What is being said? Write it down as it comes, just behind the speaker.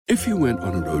If you went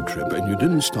on a road trip and you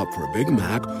didn't stop for a Big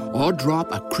Mac or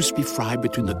drop a crispy fry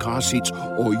between the car seats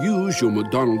or use your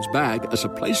McDonald's bag as a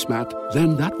placemat,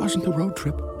 then that wasn't a road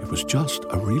trip. It was just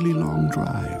a really long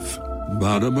drive.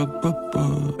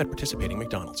 Ba-da-ba-ba-ba. At participating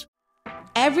McDonald's.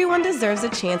 Everyone deserves a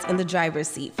chance in the driver's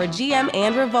seat. For GM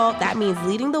and Revolt, that means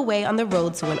leading the way on the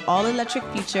road to an all-electric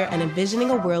future and envisioning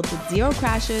a world with zero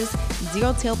crashes,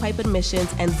 zero tailpipe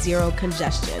emissions, and zero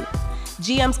congestion.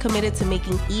 GM's committed to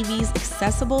making EVs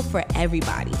accessible for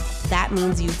everybody. That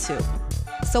means you too.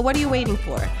 So what are you waiting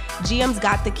for? GM's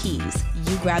got the keys.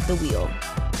 You grab the wheel.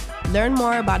 Learn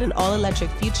more about an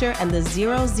all-electric future and the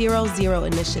 000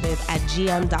 initiative at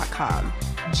gm.com.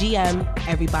 GM,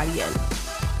 everybody in.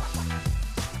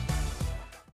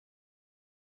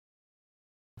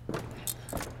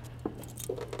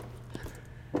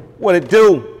 What it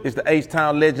do? It's the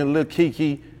H-Town legend, Lil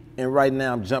Keke, and right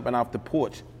now I'm jumping off the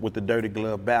porch with the Dirty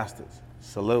Glove Bastards.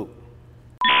 Salute.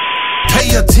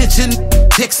 Pay attention,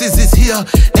 Texas is here.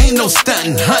 Ain't no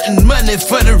stunting, hunting money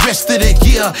for the rest of the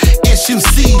year.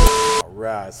 SUC. All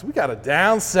right, so we got a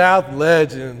down south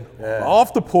legend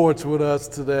off the porch with us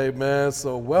today, man.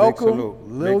 So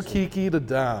welcome, Lil Keke the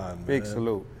Don. Big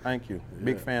salute. Thank you.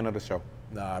 Big fan of the show.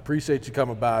 Nah, I appreciate you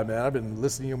coming by, man. I've been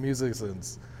listening to your music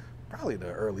since probably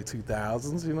the early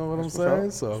 2000s, you know what I'm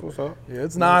saying? So, yeah,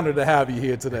 it's an honor to have you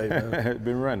here today, man.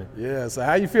 Been running. Yeah, so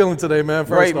how you feeling today, man?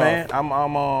 Great, man. I'm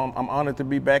honored to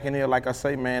be back in here. Like I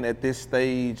say, man, at this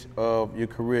stage of your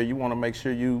career, you want to make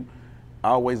sure you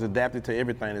always adapted to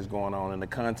everything that's going on in the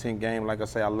content game. Like I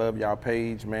say, I love y'all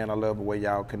page, man. I love the way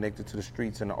y'all connected to the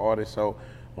streets and the artists. So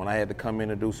when I had to come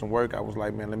in and do some work, I was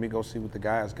like, man, let me go see what the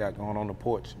guys got going on the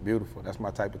porch. Beautiful. That's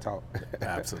my type of talk.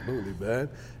 Absolutely, man.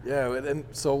 Yeah, and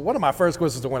so one of my first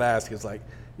questions I want to ask is like,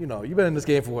 you know, you've been in this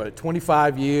game for what,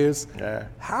 25 years? Yeah.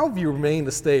 How have you remained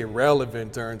to stay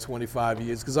relevant during 25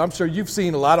 years? Because I'm sure you've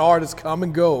seen a lot of artists come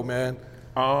and go, man.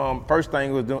 First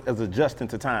thing was adjusting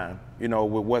to time, you know,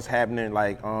 with what's happening.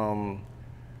 Like, I'm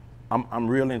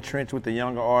real entrenched with the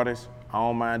younger artists. I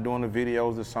don't mind doing the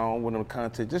videos, the song, with the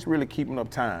content, just really keeping up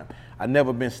time. I've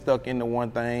never been stuck into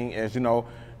one thing, as you know,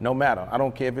 no matter. I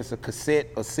don't care if it's a cassette,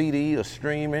 a CD, a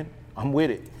streaming, I'm with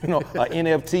it. You know, a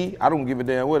NFT, I don't give a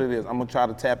damn what it is. I'm gonna try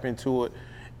to tap into it,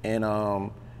 and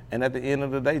at the end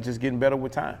of the day, just getting better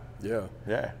with time. Yeah.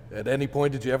 Yeah. At any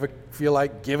point, did you ever feel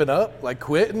like giving up, like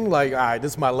quitting? Like, all right,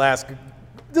 this is my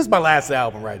last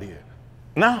album right here.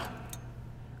 Nah,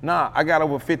 I got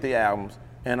over 50 albums.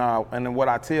 And then what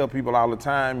I tell people all the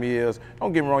time is,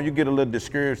 don't get me wrong, you get a little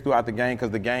discouraged throughout the game because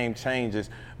the game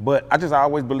changes. But I just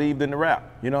always believed in the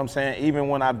rap. You know what I'm saying? Even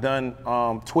when I've done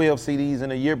 12 CDs in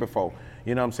a year before,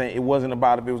 you know what I'm saying? It wasn't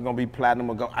about if it was gonna be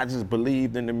platinum or gold. I just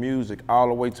believed in the music all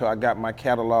the way till I got my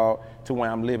catalog to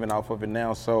where I'm living off of it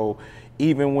now. So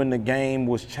even when the game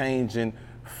was changing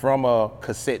from a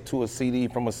cassette to a CD,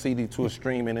 from a CD to a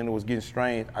stream, and then it was getting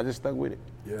strange, I just stuck with it.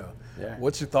 Yeah. Yeah.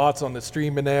 What's your thoughts on the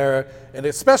streaming era, and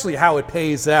especially how it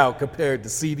pays out compared to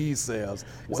CD sales?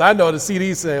 Because I know the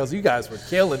CD sales, you guys were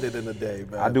killing it in the day,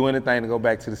 man. I'd do anything to go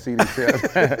back to the CD sales.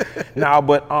 No,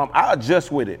 but I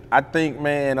adjust with it. I think,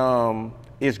 man,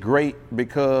 it's great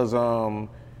because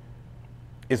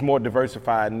it's more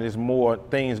diversified and there's more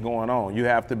things going on. You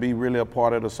have to be really a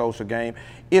part of the social game.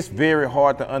 It's very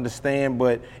hard to understand,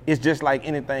 but it's just like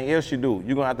anything else you do.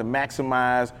 You're gonna have to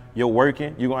maximize your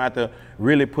working. You're gonna have to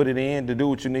really put it in to do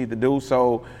what you need to do.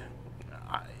 So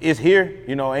it's here,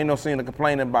 you know, ain't no sin to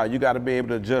complain about. You gotta be able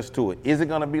to adjust to it. Is it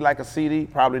gonna be like a CD?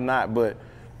 Probably not, but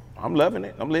I'm loving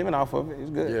it. I'm living off of it, it's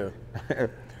good. Yeah.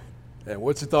 And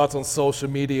what's your thoughts on social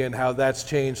media and how that's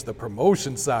changed the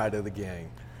promotion side of the game?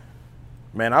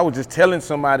 Man, I was just telling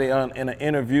somebody in an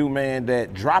interview, man,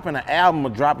 that dropping an album or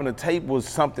dropping a tape was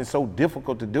something so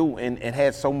difficult to do and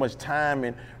had so much time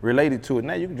and related to it.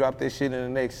 Now you can drop that shit in the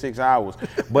next 6 hours.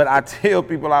 But I tell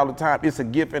people all the time, it's a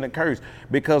gift and a curse,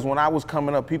 because when I was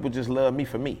coming up, people just loved me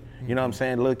for me. You know what I'm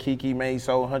saying? Lil Keke, man, he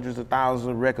sold hundreds of thousands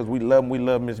of records. We love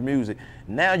him, his music.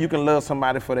 Now you can love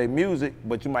somebody for their music,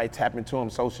 but you might tap into them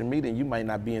social media and you might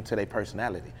not be into their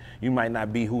personality. You might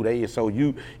not be who they is. So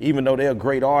you, even though they're a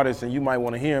great artist and you might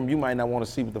want to hear them, you might not want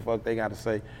to see what the fuck they got to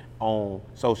say on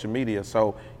social media.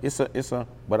 So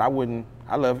but I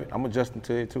love it. I'm adjusting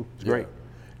to it too. It's great.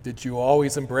 Did you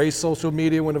always embrace social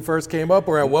media when it first came up,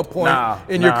 or at what point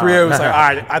in your career it was like, all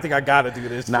right, I think I got to do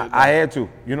this? Nah, I had to.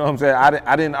 You know what I'm saying?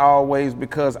 I didn't always,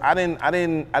 because I didn't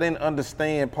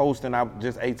understand posting. I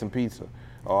just ate some pizza.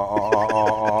 Or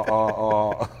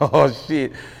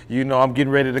shit. You know, I'm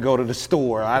getting ready to go to the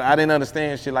store. I didn't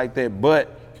understand shit like that.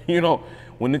 But you know,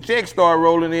 when the checks start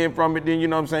rolling in from it, then you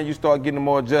know what I'm saying, you start getting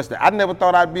more adjusted. I never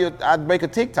thought I'd make a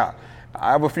TikTok.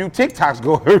 I have a few TikToks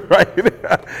going right.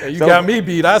 You got me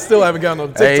beat. I still haven't gotten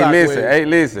on the TikTok Hey,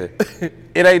 listen.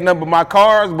 It ain't nothing but my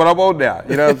cars, but I'm on there.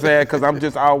 You know what I'm saying? Because I'm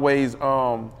just always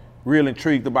real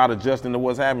intrigued about adjusting to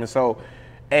what's happening. So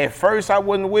at first I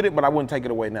wasn't with it, but I wouldn't take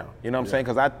it away now. You know what I'm saying?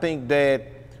 Because I think that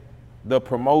the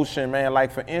promotion, man,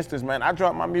 like for instance, man, I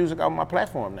drop my music on my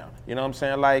platform now. You know what I'm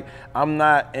saying? Like, I'm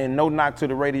not, and no knock to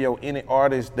the radio, any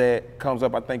artist that comes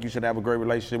up, I think you should have a great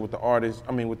relationship with the artists,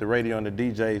 with the radio and the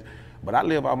DJs. But I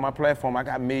live on my platform. I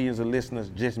got millions of listeners,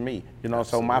 just me. You know,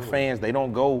 Absolutely. So my fans, they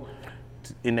don't go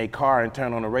in their car and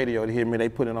turn on the radio to hear me. They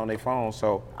put it on their phone.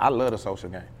 So I love the social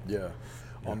game. Yeah.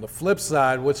 On the flip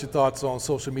side, what's your thoughts on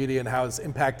social media and how it's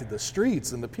impacted the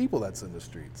streets and the people that's in the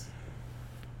streets?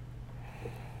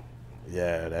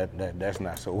 Yeah, that's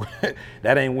not so.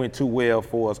 That ain't went too well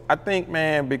for us. I think,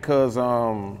 man, because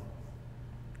I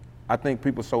think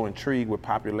people so intrigued with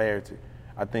popularity.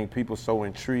 I think people so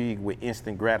intrigued with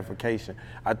instant gratification.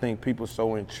 I think people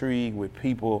so intrigued with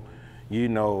people,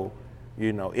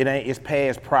 it's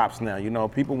past props now.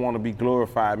 People want to be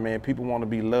glorified, man. People want to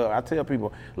be loved. I tell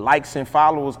people, likes and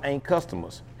followers ain't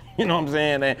customers. You know what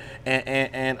I'm saying?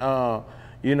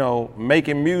 And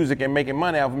making music and making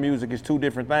money off of music is two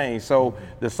different things. So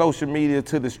the social media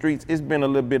to the streets, it's been a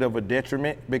little bit of a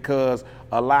detriment because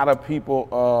a lot of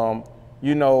people,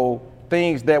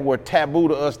 things that were taboo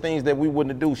to us, things that we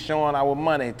wouldn't do, showing our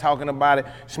money, talking about it,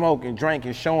 smoking,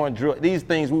 drinking, showing drugs, these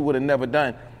things we would have never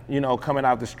done, coming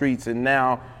out the streets. And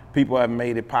now people have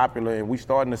made it popular and we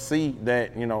starting to see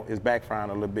that, it's backfiring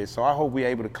a little bit. So I hope we're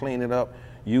able to clean it up,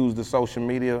 use the social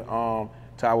media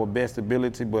to our best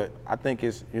ability, but I think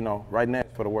it's, right now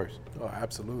it's for the worst. Oh,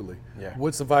 absolutely. Yeah.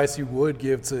 What's advice you would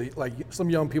give to like some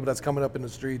young people that's coming up in the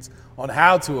streets on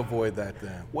how to avoid that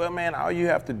then? Well, man, all you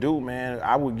have to do, man,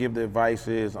 I would give the advice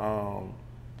is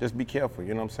just be careful,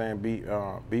 you know what I'm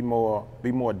saying? Be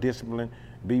more disciplined,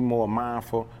 be more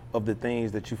mindful of the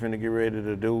things that you're finna get ready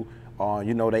to do.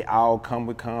 They all come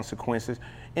with consequences.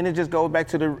 And it just goes back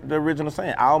to the original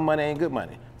saying, all money ain't good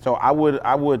money. So I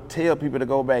would tell people to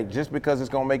go back. Just because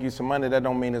it's gonna make you some money, that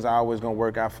don't mean it's always gonna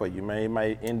work out for you, man. It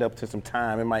might end up to some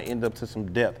time, it might end up to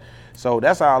some depth. So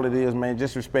that's all it is, man.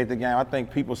 Just respect the game. I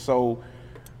think people so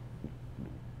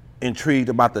intrigued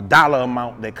about the dollar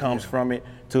amount that comes from it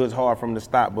till it's hard for them to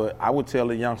stop. But I would tell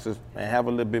the youngsters, man, have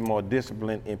a little bit more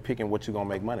discipline in picking what you're gonna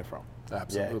make money from.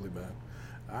 Absolutely, man.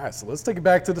 All right, so let's take it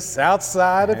back to the south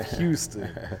side of Houston.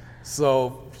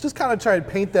 So just kind of try to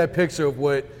paint that picture of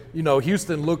what,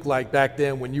 Houston looked like back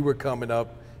then when you were coming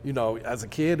up, as a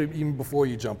kid, even before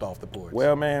you jumped off the porch.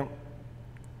 Well, man,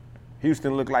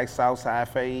 Houston looked like Southside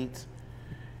fades.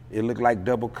 It looked like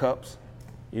double cups.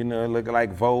 It looked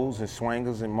like Vols and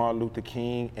Swangers and Martin Luther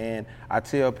King. And I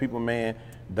tell people, man,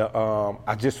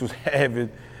 I just was having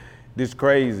this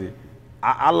crazy.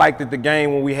 I liked it the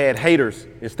game when we had haters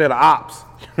instead of ops.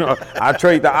 I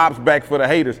trade the ops back for the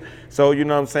haters. So, you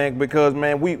know what I'm saying? Because,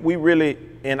 man, we really,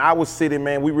 in our city,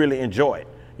 man, we really enjoy it.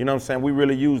 You know what I'm saying? We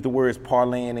really use the words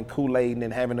parlaying and Kool-Aiding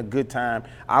and having a good time.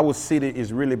 Our city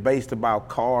is really based about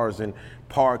cars and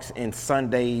parks and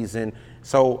Sundays. And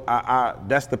so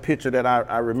that's the picture that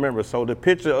I remember. So the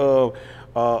picture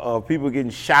of people getting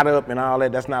shot up and all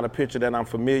that, that's not a picture that I'm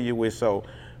familiar with. So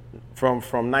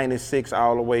from 96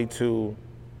 all the way to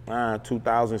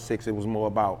 2006, it was more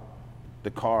about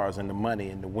the cars and the money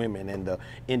and the women and the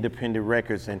independent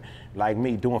records and like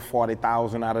me doing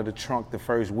 40,000 out of the trunk the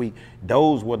first week.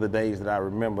 Those were the days that I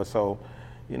remember. So,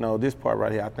 this part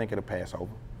right here, I think it'll pass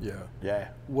over. Yeah. Yeah.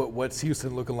 What's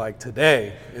Houston looking like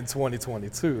today in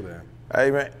 2022 then? Hey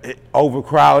man,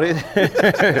 overcrowded.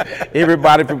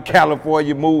 Everybody from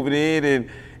California moving in and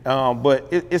but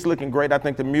it's looking great. I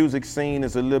think the music scene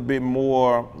is a little bit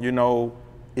more,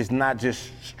 it's not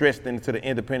just stretched into the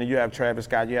independent. You have Travis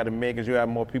Scott, you have the Megans, you have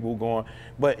more people going.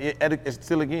 But it's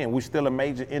still, again, we're still a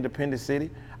major independent city.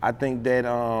 I think that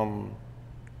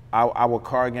our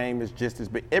car game is just as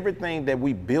big. Everything that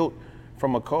we built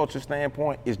from a culture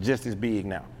standpoint is just as big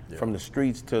now. Yeah. From the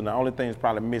streets to the only thing that's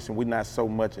probably missing, we're not so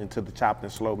much into the chopped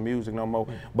and slow music no more,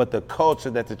 but the culture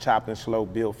that the chopped and slow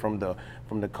built from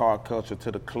the car culture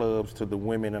to the clubs to the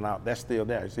women and all, that's still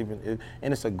there. And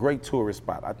it's a great tourist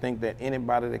spot. I think that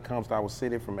anybody that comes to our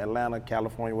city from Atlanta,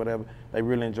 California, whatever, they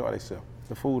really enjoy themselves.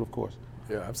 The food, of course.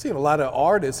 Yeah, I've seen a lot of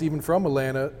artists, even from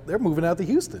Atlanta, they're moving out to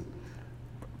Houston.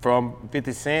 From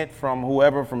 50 Cent, from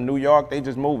whoever, from New York, they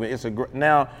just moving.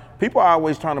 Now, people are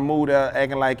always trying to move there,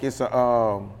 acting like it's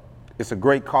a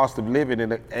great cost of living,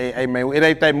 and hey man, it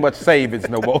ain't that much savings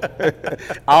no more.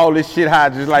 All this shit high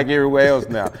just like everywhere else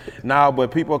now. Now,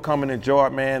 but people are coming to enjoy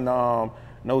it, man.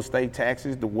 No state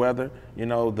taxes, the weather,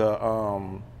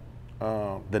 the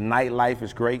nightlife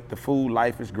is great, the food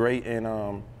life is great,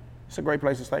 and It's a great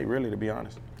place to stay, really, to be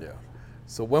honest. Yeah.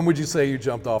 So when would you say you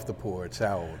jumped off the porch?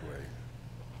 How old were you?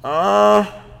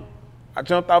 I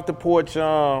jumped off the porch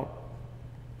 8th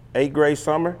grade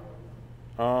summer.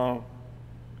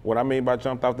 What I mean by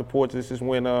jumped off the porch, this is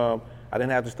when I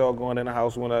didn't have to start going in the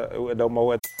house when no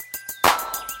more.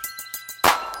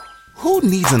 Who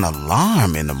needs an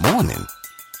alarm in the morning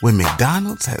when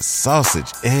McDonald's has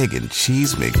sausage, egg, and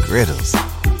cheese McGriddles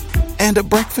and a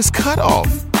breakfast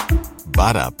cutoff?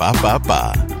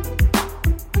 Ba-da-ba-ba-ba.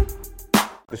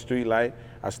 The street light,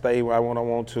 I stay where I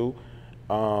want to.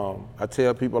 I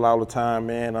tell people all the time,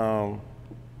 man,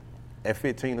 at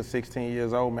 15 or 16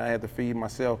 years old, man, I had to feed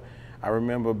myself. I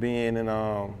remember being in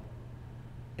 10th,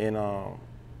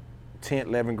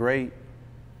 11th grade,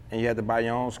 and you had to buy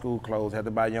your own school clothes, had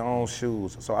to buy your own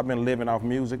shoes. So I've been living off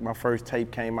music. My first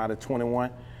tape came out at 21.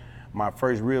 My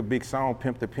first real big song,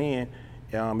 Pimp the Pen,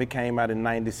 it came out in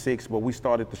 96, but we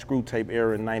started the screw tape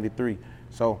era in 93.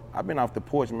 So I've been off the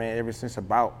porch, man, ever since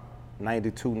about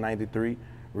 92, 93,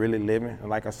 really living. And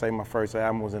like I say, my first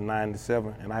album was in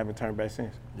 97, and I haven't turned back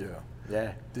since. Yeah.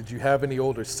 Yeah. Did you have any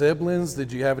older siblings?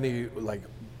 Did you have any, like,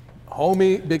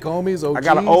 big homies, OGs? I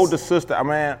got an older sister. I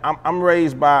mean, I'm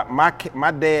raised by,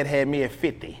 my dad had me at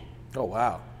 50. Oh,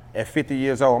 wow. At 50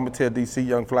 years old, I'm gonna tell DC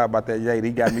Young Fly about that. Yeah,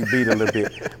 he got me beat a little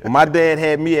bit. But my dad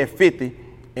had me at 50,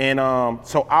 and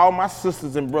so all my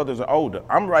sisters and brothers are older.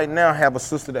 I'm right now have a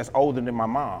sister that's older than my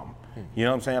mom. You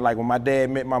know what I'm saying? Like when my dad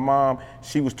met my mom,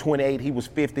 she was 28, he was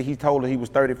 50, he told her he was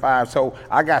 35. So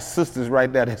I got sisters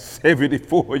right there that's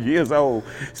 74 years old.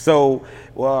 So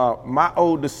my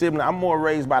older sibling, I'm more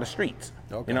raised by the streets.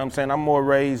 Okay. You know what I'm saying? I'm more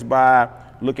raised by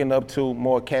looking up to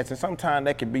more cats, and sometimes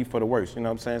that can be for the worst. You know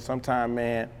what I'm saying? Sometimes,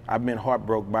 man, I've been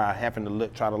heartbroken by having to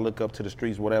try to look up to the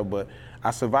streets, whatever, but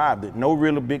I survived it. No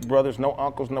really big brothers, no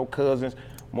uncles, no cousins.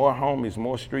 More homies,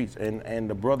 more streets, and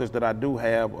the brothers that I do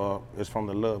have is from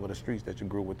the love of the streets that you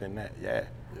grew within that, yeah.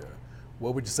 Yeah.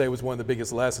 What would you say was one of the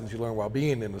biggest lessons you learned while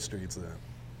being in the streets then?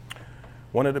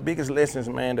 One of the biggest lessons,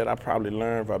 man, that I probably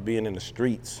learned by being in the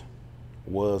streets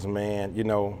was, man, you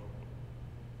know,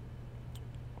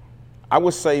 I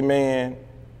would say, man,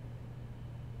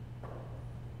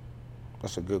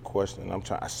 that's a good question. I'm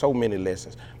trying, so many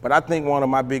lessons. But I think one of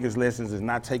my biggest lessons is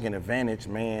not taking advantage,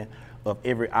 man, of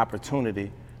every opportunity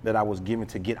that I was given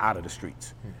to get out of the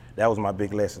streets. That was my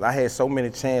big lesson. I had so many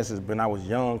chances when I was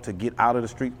young to get out of the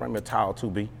streets. Remember tall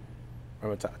 2B?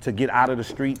 To get out of the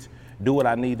streets, do what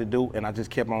I need to do, and I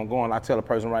just kept on going. I tell a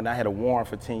person right now, I had a warrant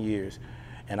for 10 years,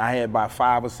 and I had about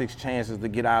 5 or 6 chances to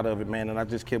get out of it, man, and I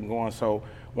just kept going. So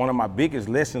one of my biggest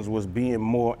lessons was being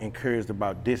more encouraged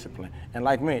about discipline. And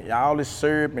like me, all this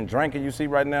syrup and drinking you see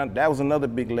right now, that was another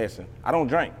big lesson. I don't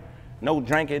drink. No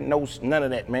drinking, none of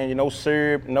that, man. You know,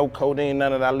 syrup, no codeine,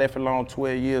 none of that. I left it alone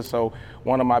 12 years. So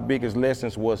one of my biggest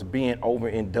lessons was being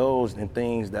overindulged in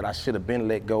things that I should have been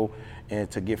let go and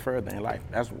to get further in life.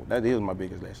 That is my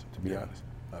biggest lesson, to be honest.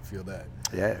 I feel that.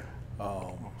 Yeah.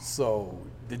 So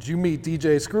did you meet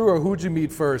DJ Screw, or who'd you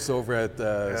meet first over at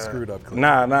Screwed Up Clip?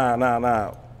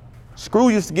 Nah. Screw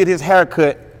used to get his hair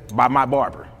cut by my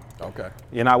barber. Okay.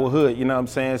 In our hood, you know what I'm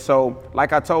saying? So,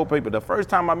 like I told people, the first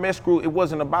time I met Screw, it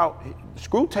wasn't about,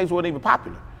 screw tapes wasn't even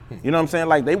popular. You know what I'm saying?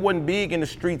 Like, they wasn't big in the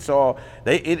streets, or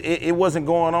it wasn't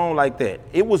going on like that.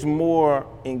 It was more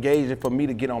engaging for me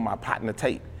to get on my partner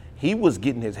tape. He was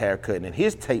getting his hair cut, and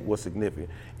his tape was significant.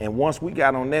 And once we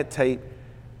got on that tape,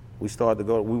 we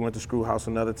went to Screw House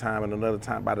another time and another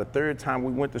time. By the third time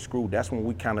we went to Screw, that's when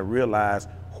we kind of realized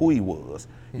who he was.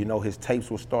 You know, his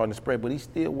tapes were starting to spread, but he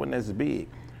still wasn't as big.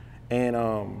 And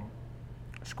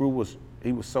Screw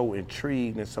he was so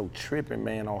intrigued and so tripping,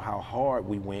 man, on how hard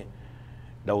we went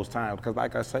those times. Because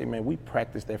like I say, man, we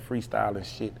practiced that freestyling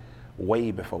shit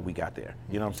way before we got there.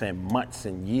 You know what I'm saying? Months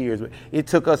and years. It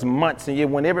took us months and years.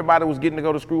 When everybody was getting to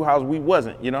go to Screw House, we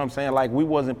wasn't. You know what I'm saying? Like, we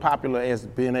wasn't popular as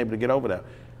being able to get over there.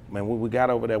 Man, when we got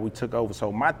over there, we took over.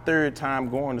 So my third time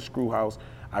going to Screw House,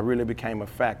 I really became a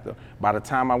factor. By the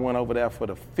time I went over there for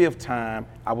the 5th time,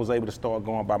 I was able to start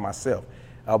going by myself.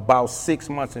 About 6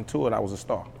 months into it, I was a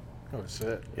star. Oh,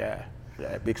 shit. Yeah,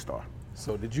 big star.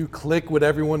 So did you click with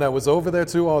everyone that was over there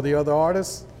too, all the other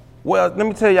artists? Well, let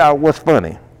me tell y'all what's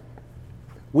funny.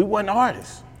 We wasn't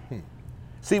artists.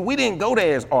 See, we didn't go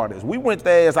there as artists. We went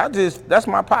there as, that's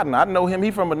my partner. I know him,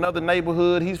 he from another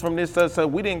neighborhood, he's from this, so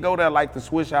we didn't go there like the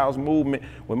Swish House movement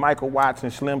with Michael Watts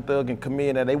and Slim Thug and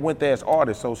Camille. They went there as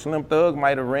artists. So Slim Thug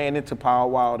might have ran into Power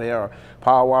Wall there, or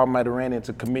Power Wall might have ran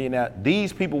into Camille. Now,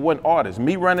 these people weren't artists.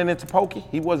 Me running into Pokey,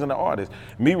 he wasn't an artist.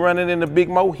 Me running into Big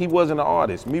Mo, he wasn't an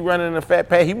artist. Me running into Fat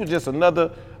Pat, he was just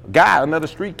another guy, another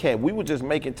street cat. We were just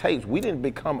making tapes. We didn't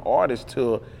become artists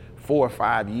till 4 or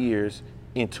 5 years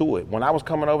into it. When I was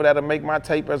coming over there to make my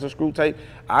tape as a screw tape,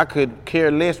 I could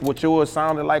care less what yours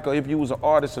sounded like or if you was an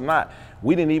artist or not.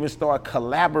 We didn't even start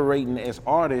collaborating as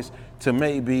artists to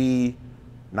maybe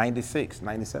 96,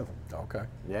 97. Okay.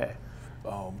 Yeah.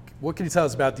 What can you tell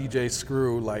us about DJ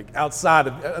Screw, like outside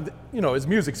of, his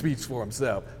music speaks for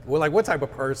himself. Well, like what type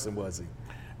of person was he?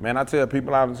 Man, I tell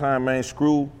people all the time, man,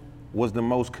 Screw was the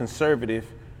most conservative,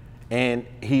 and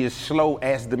he is slow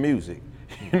as the music.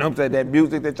 You know what I'm saying? That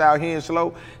music that y'all hearing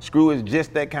slow, Screw is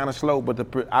just that kind of slow.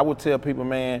 But I would tell people,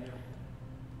 man,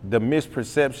 the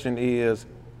misperception is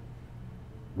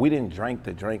we didn't drink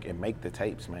the drink and make the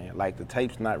tapes, man. Like the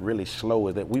tapes not really slow,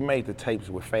 is that we made the tapes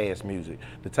with fast music.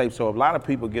 The tapes, so a lot of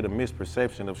people get a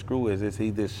misperception of Screw as is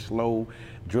he this slow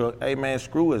drug. Hey man,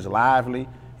 Screw is lively.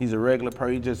 He's a regular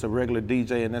person, he's just a regular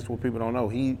DJ, and that's what people don't know.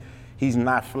 He's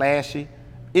not flashy.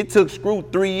 It took Screw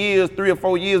 3 or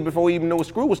 4 years before he even knew.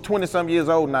 Screw was 20-some years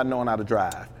old not knowing how to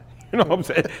drive. You know what I'm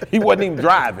saying? He wasn't even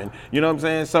driving, you know what I'm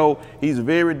saying? So he's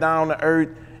very down to earth,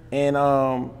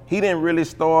 and he didn't really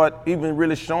start even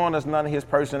really showing us none of his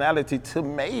personality till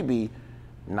maybe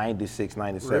 96,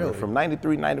 97. Really? From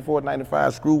 93, 94,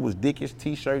 95, Screw was dickish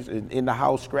t-shirts in the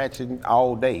house scratching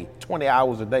all day, 20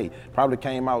 hours a day. Probably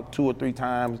came out 2 or 3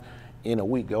 times in a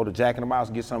week. Go to Jack in the Box,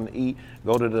 get something to eat.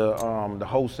 Go to the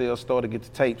wholesale store to get the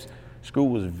tapes. Screw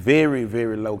was very,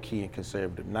 very low key and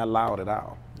conservative, not loud at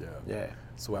all. Yeah.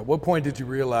 So at what point did you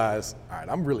realize, all right,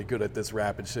 I'm really good at this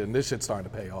rapping shit, and this shit's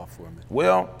starting to pay off for me?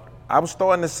 Well, I was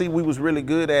starting to see we was really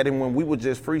good at it when we were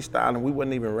just freestyling. We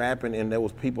wasn't even rapping, and there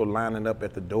was people lining up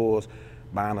at the doors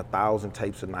buying 1,000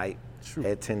 tapes a night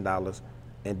at $10.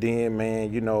 And then,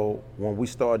 man, when we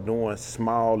started doing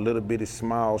small, little bitty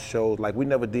small shows, like we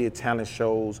never did talent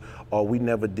shows, or we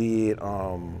never did,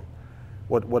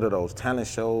 what are those, talent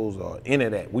shows or any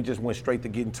of that. We just went straight to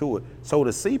getting to it. So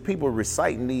to see people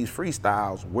reciting these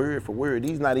freestyles word for word,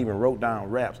 these not even wrote down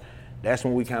raps, that's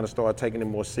when we kind of started taking it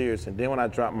more serious. And then when I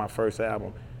dropped my first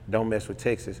album, Don't Mess With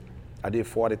Texas, I did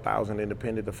 40,000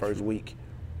 independent the first week.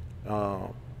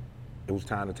 It was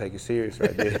time to take it serious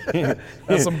right there.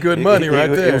 That's some good money right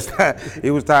there.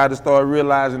 It was time to start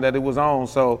realizing that it was on.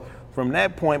 So from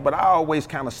that point, but I always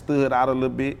kind of stood out a little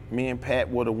bit. Me and Pat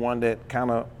were the one that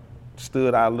kind of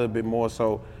stood out a little bit more.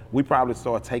 So we probably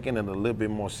started taking it a little bit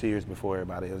more serious before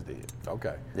everybody else did.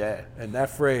 Okay. Yeah. And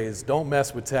that phrase, don't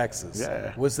mess with Texas.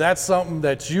 Yeah. Was that something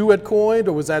that you had coined,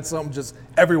 or was that something just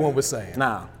everyone was saying?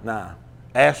 Nah.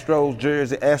 Astros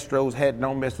jersey, Astros hat,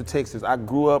 don't mess with Texas. I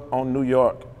grew up on New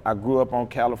York. I grew up on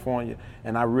California,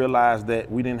 and I realized that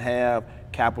we didn't have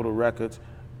Capitol Records,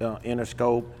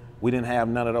 Interscope. We didn't have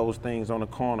none of those things on the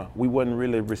corner. We wasn't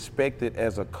really respected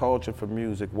as a culture for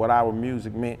music, what our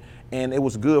music meant. And it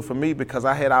was good for me because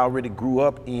I had already grew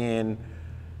up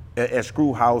at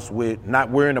Screw House with not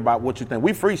worrying about what you think.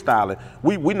 We freestyling.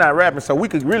 We not rapping, so we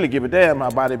could really give a damn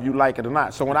about if you like it or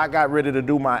not. So when I got ready to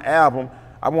do my album,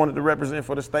 I wanted to represent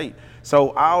for the state.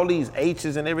 So all these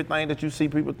H's and everything that you see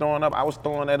people throwing up, I was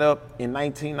throwing that up in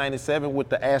 1997 with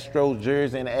the Astros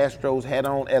jersey and the Astros hat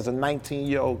on as a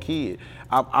 19-year-old kid.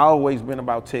 I've always been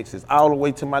about Texas, all the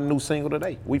way to my new single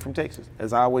today, We From Texas.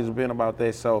 It's always been about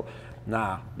that. So,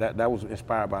 that was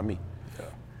inspired by me. Yeah.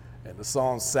 And the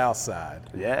song Southside.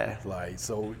 Yeah.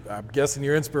 So I'm guessing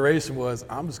your inspiration was,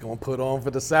 I'm just gonna put on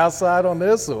for the Southside on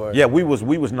this, or? Yeah, we was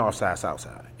Northside,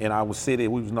 Southside. In our city,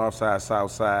 we was Northside,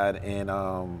 Southside, and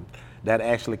that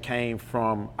actually came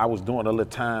from, I was doing a little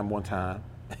time one time,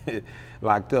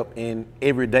 locked up, and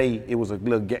every day it was a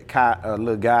little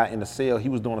guy in the cell. He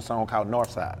was doing a song called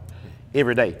Northside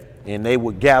every day. And they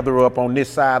would gather up on this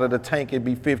side of the tank. It'd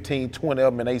be 15, 20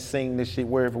 of them, and they sing this shit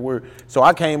word for word. So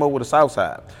I came up with the South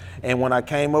Side. And when I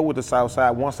came up with the South Side,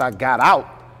 once I got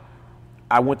out,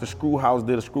 I went to Screw House,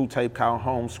 did a screw tape called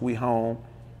Home Sweet Home,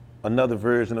 another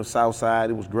version of South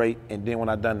Side. It was great. And then when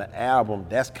I done the album,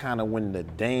 that's kind of when the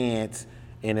dance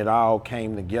and it all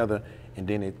came together, and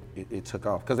then it took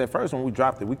off. Because at first when we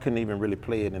dropped it, we couldn't even really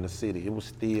play it in the city. It was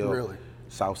still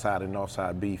South Side and North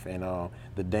Side beef, and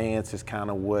the dance is kind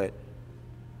of what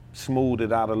smoothed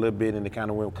it out a little bit, and it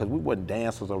kind of went, because we wasn't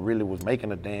dancers or really was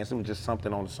making a dance. It was just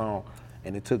something on the song,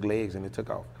 and it took legs and it took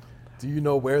off. Do you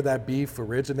know where that beef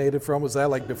originated from? Was that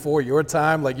like before your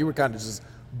time? Like you were kind of just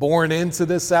born into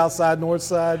this South Side, North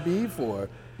Side beef, or?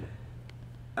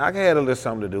 I had a little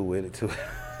something to do with it too.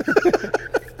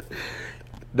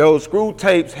 Those screw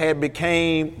tapes had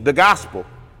became the gospel.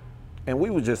 And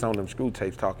we was just on them screw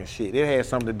tapes talking shit. It had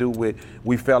something to do with,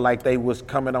 we felt like they was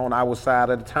coming on our side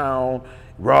of the town,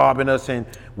 robbing us, and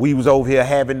we was over here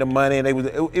having the money, and it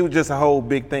was just a whole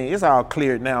big thing. It's all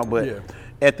cleared now, but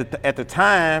at the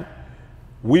time,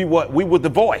 we were the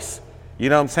voice. You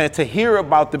know what I'm saying? To hear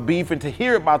about the beef and to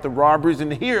hear about the robberies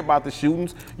and to hear about the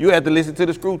shootings, you had to listen to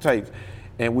the screw tapes.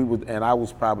 And I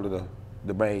was probably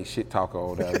the main shit talker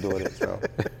over there doing it. So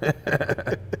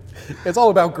it's all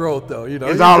about growth, though. You know,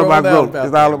 it's all about growth.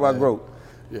 It's all about growth.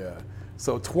 Yeah.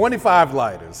 So 25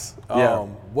 Lighters. Yeah.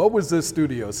 What was this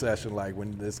studio session like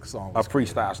when this song was a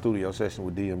freestyle studio session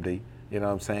with DMD? You know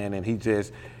what I'm saying? And he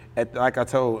just, like I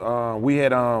told,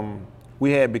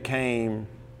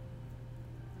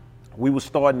 we were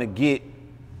starting to get,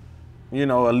 you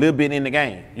know, a little bit in the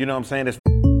game. You know what I'm saying?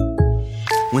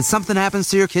 When something happens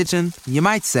to your kitchen, you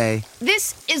might say,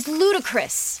 "This is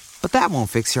ludicrous." But that won't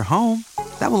fix your home.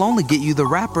 That will only get you the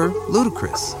rapper,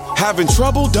 Ludacris. Having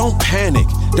trouble? Don't panic.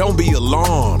 Don't be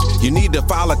alarmed. You need to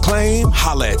file a claim?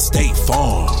 Holla at State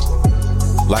Farm.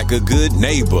 Like a good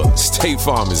neighbor, State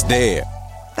Farm is there.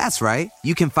 That's right.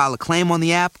 You can file a claim on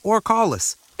the app or call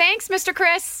us. Thanks, Mr.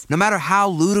 Chris. No matter how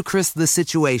ludicrous the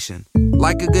situation,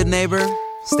 like a good neighbor,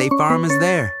 State Farm is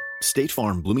there. State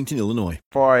Farm, Bloomington, Illinois. As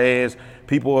far as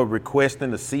people are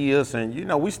requesting to see us, and you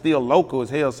know, we still local as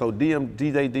hell, so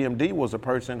DJ DMD was a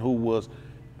person who was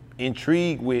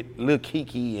intrigued with Lil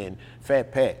Keke and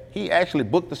Fat Pat. He actually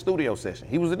booked the studio session.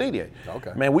 He was a DJ.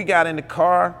 Okay. Man, we got in the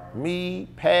car, me,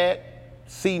 Pat,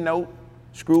 C-Note,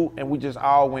 Screw, and we just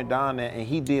all went down there,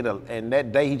 and and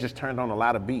that day he just turned on a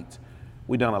lot of beats.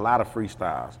 We done a lot of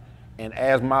freestyles. And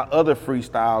as my other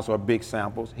freestyles are big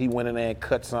samples, he went in there and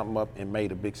cut something up and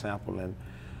made a big sample, and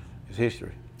it's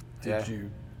history. Did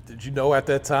you know at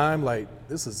that time, like,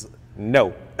 this is...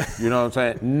 No. You know what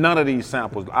I'm saying? None of these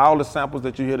samples, all the samples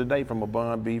that you hear today from a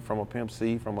Bun B, from a Pimp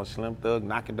C, from a Slim Thug,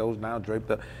 knocking those down, draped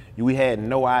up, we had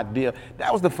no idea.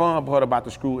 That was the fun part about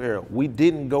the Screw era. We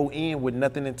didn't go in with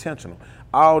nothing intentional.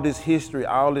 All this history,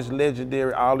 all this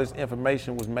legendary, all this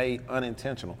information was made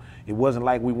unintentional. It wasn't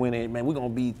like we went in, man, we're gonna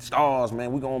be stars,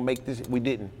 man, we're gonna make this. We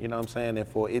didn't, you know what I'm saying? And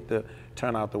for it to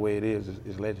turn out the way it is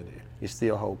legendary. It's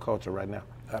still whole culture right now.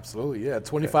 Absolutely, yeah.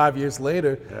 25 years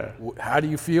later, how do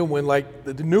you feel when, like,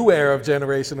 the new era of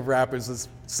generation of rappers is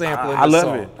sampling I this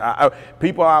love song? it.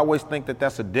 People always think that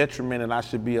that's a detriment and I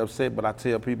should be upset, but I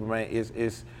tell people, man,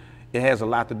 it has a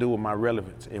lot to do with my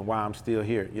relevance and why I'm still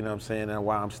here, you know what I'm saying, and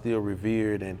why I'm still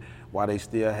revered and why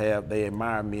they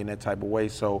admire me in that type of way.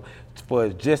 So for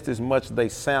just as much they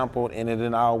sampled and it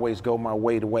didn't always go my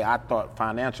way the way I thought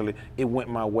financially, it went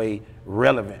my way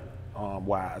relevant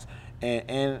wise.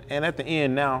 And at the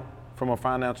end now, from a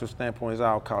financial standpoint, it's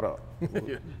all caught up.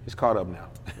 It's caught up now.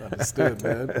 Understood,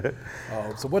 man.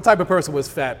 So what type of person was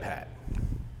Fat Pat?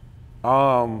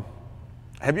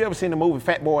 Have you ever seen the movie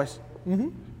Fat Boys? Mm-hmm.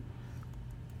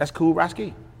 That's Cool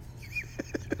Roski.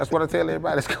 That's what I tell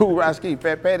everybody. It's Cool Roski.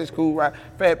 Fat Pat is Cool Roski.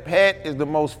 Fat Pat is the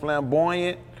most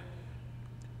flamboyant.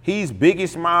 He's Biggie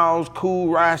Smalls,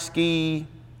 Cool Roski,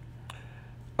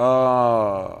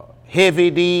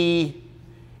 Heavy D.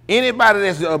 Anybody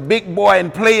that's a big boy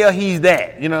and player, he's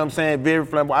that. You know what I'm saying? Very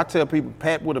flamboyant. I tell people,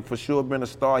 Pat would have for sure been a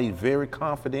star. He's very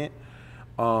confident.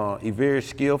 He's very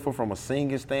skillful from a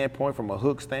singing standpoint, from a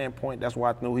hook standpoint. That's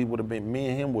why I knew he would have been. Me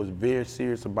and him was very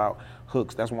serious about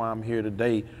hooks. That's why I'm here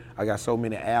today. I got so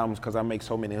many albums because I make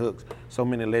so many hooks, so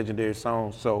many legendary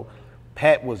songs. So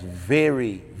Pat was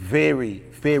very, very,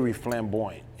 very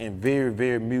flamboyant and very,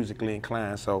 very musically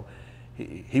inclined. So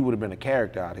he would have been a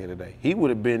character out here today. He would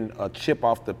have been a chip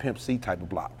off the Pimp C type of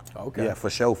block. Okay. Yeah,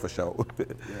 for sure. Yeah.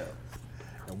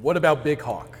 And what about Big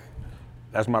Hawk?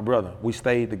 That's my brother. We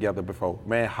stayed together before.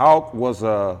 Man, Hawk was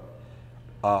a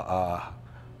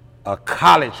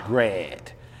college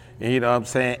grad. You know what I'm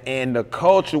saying? And the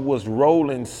culture was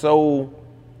rolling so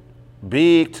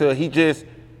big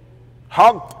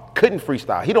Hawk couldn't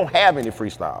freestyle. He don't have any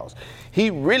freestyles. He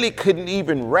really couldn't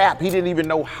even rap. He didn't even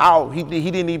know how. He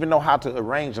didn't even know how to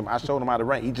arrange them. I showed him how to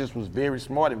arrange. He just was very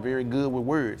smart and very good with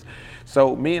words.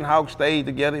 So me and Hawk stayed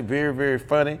together. Very, very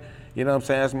funny. You know what I'm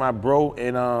saying? That's my bro,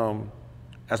 and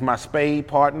that's my spade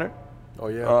partner. Oh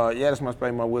yeah. Yeah, that's my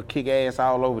spade partner. We'll kick ass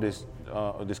all over this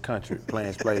country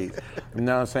playing spades. You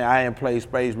know what I'm saying? I ain't played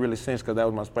spades really since because that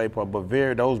was my spade partner.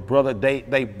 But those brothers,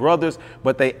 they brothers,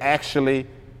 but they actually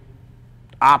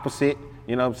opposite.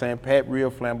 You know what I'm saying? Pat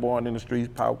real flamboyant in the streets,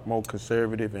 Pop more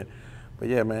conservative, but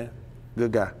yeah, man,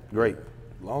 good guy, great.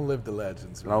 Long live the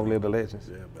legends. Long live the legends.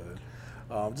 Yeah,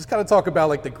 man. Just kind of talk about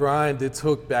like the grind it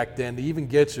took back then to even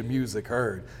get your music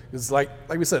heard. It's like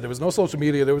we said, there was no social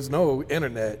media, there was no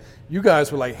internet. You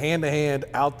guys were like hand to hand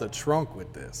out the trunk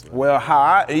with this. Right?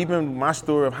 Well, even my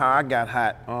story of how I got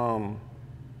hot.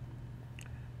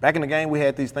 Back in the game, we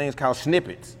had these things called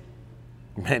snippets.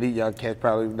 Man, these young cats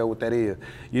probably know what that is.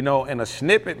 You know, and a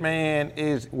snippet, man,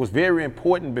 was very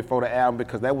important before the album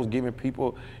because that was giving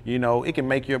people, you know, it can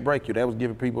make you or break you. That was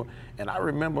giving people, and I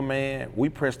remember, man, we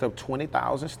pressed up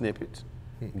 20,000 snippets,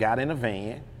 got in a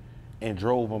van, and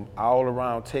drove them all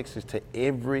around Texas to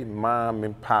every mom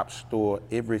and pop store,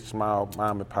 every small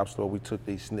mom and pop store. We took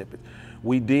these snippets.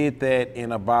 We did that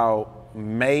in about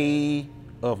May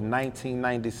of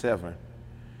 1997.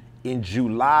 In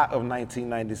July of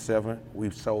 1997,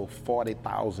 we've sold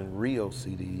 40,000 real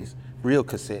CDs, real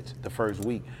cassettes the first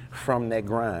week from that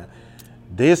grind.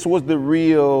 This was the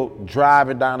real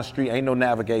driving down the street, ain't no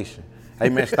navigation. Hey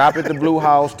man, stop at the Blue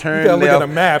House, turn left. You gotta look at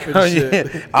a map and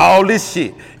shit. All this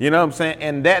shit, you know what I'm saying?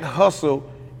 And that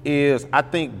hustle is, I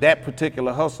think that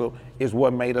particular hustle is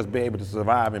what made us be able to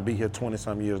survive and be here 20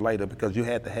 some years later because you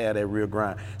had to have that real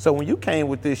grind. So when you came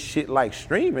with this shit like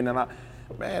streaming and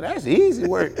man, that's easy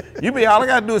work. All I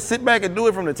gotta do is sit back and do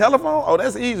it from the telephone? Oh,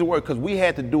 that's easy work, because we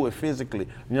had to do it physically.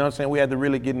 You know what I'm saying? We had to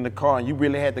really get in the car, and you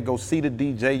really had to go see the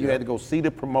DJ, you had to go see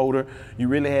the promoter, you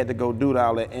really had to go do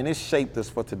all that, and it shaped us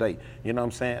for today. You know what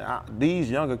I'm saying? These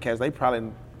younger cats, they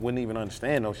probably wouldn't even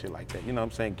understand no shit like that. You know what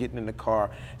I'm saying? Getting in the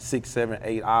car 6, 7,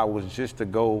 8 hours just to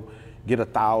go get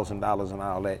 $1,000 and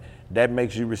all that. That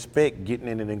makes you respect getting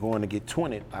in it and going to get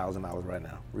 $20,000 right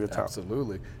now. Real talk.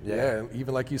 Absolutely. Yeah, and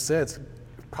even like you said, it's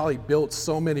probably built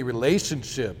so many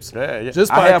relationships. Yeah.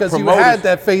 Just because you had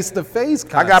that face-to-face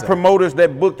concept. I got promoters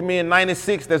that booked me in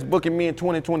 '96 that's booking me in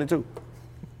 2022.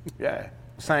 Yeah,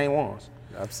 same ones.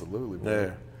 Absolutely, man.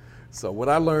 Yeah. So what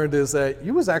I learned is that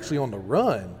you was actually on the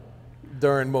run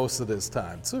during most of this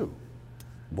time too.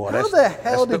 Boy, how the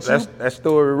hell did you? That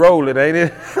story rolling, ain't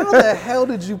it? How the hell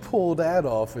did you pull that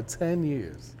off for 10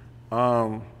 years?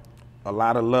 A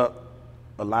lot of luck,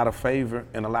 a lot of favor,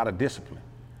 and a lot of discipline.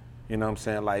 You know what I'm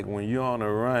saying? Like when you're on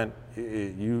a run,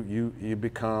 you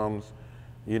becomes,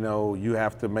 you know, you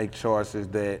have to make choices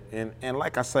that, and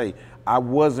like I say,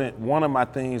 one of my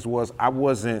things was I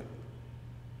wasn't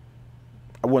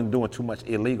doing too much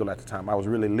illegal at the time. I was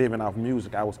really living off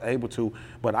music. I was able to,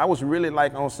 but I was really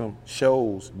like on some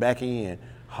shows back in,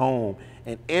 home,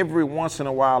 and every once in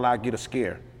a while I get a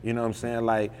scare. You know what I'm saying?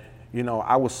 Like, you know,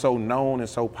 I was so known and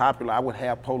so popular, I would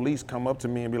have police come up to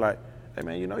me and be like, hey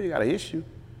man, you know you got an issue.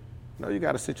 You know, you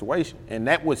got a situation. And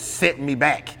that would set me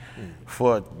back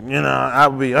for, you know, I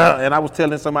would be, and I was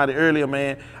telling somebody earlier,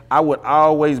 man, I would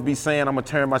always be saying I'm gonna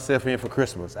turn myself in for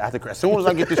Christmas. As soon as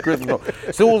I get this Christmas over,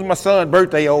 as soon as my son's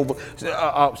birthday over,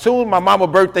 as soon as my mama's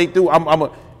birthday through,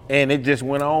 and it just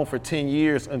went on for 10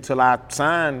 years until I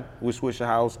signed with Swisher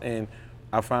House and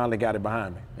I finally got it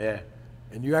behind me, yeah.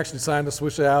 And you actually signed to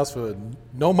Swisher House for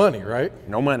no money, right?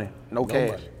 No money, no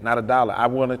cash, not a dollar. I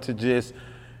wanted to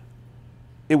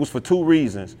it was for 2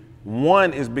 reasons.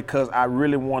 One is because I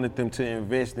really wanted them to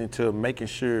invest into making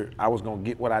sure I was gonna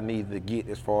get what I needed to get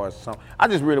as far as I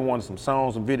just really wanted some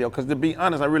songs and video, because to be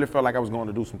honest, I really felt like I was going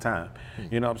to do some time.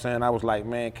 You know what I'm saying? I was like,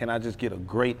 man, can I just get a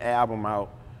great album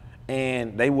out?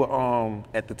 And they were,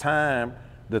 at the time,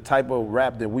 the type of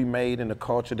rap that we made and the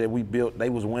culture that we built, they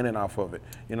was winning off of it.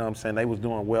 You know what I'm saying? They was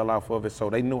doing well off of it, so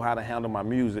they knew how to handle my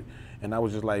music. And I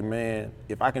was just like, man,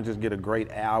 if I can just get a great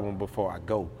album before I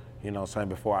go, you know what I'm saying,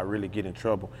 before I really get in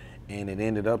trouble. And it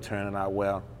ended up turning out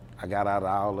well. I got out of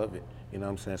all of it, you know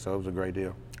what I'm saying? So it was a great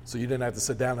deal. So you didn't have to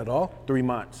sit down at all? 3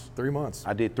 months. 3 months.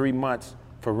 I did 3 months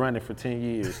for running for 10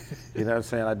 years. You know what I'm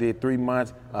saying? I did 3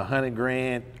 months, $100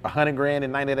 grand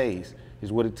in 90 days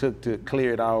is what it took to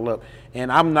clear it all up.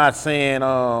 And I'm not saying,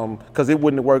 cause it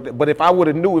wouldn't have worked, but if I would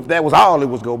have knew if that was all it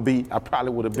was gonna be, I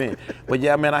probably would have been. But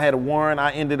yeah, man, I had a warrant.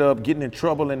 I ended up getting in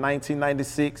trouble in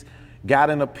 1996.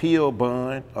 Got an appeal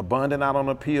bond, a bonding out on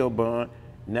an appeal bond,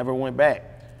 never went back,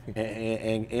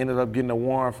 and ended up getting a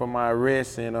warrant for my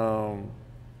arrest, and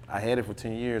I had it for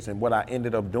 10 years. And what I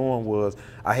ended up doing was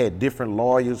I had different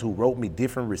lawyers who wrote me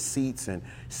different receipts and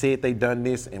said they done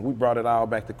this, and we brought it all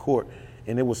back to court.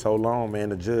 And it was so long, man,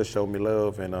 the judge showed me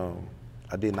love, and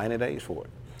I did 90 days for it.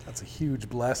 That's a huge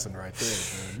blessing right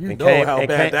there, man. You know how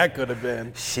bad that could have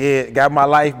been. Shit, got my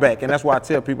life back. And that's why I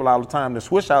tell people all the time, the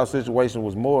Swish House situation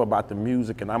was more about the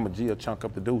music, and I'm a G, chunk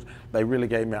up the deuce. They really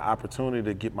gave me an opportunity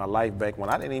to get my life back when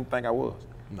I didn't even think I was.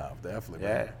 No, definitely,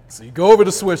 yeah. Man. So you go over to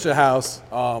Swisher House.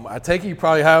 I take it you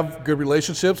probably have good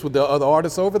relationships with the other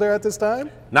artists over there at this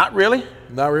time? Not really.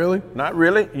 Not really? Not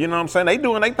really. You know what I'm saying? They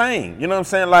doing their thing. You know what I'm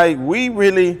saying? Like, we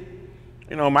really,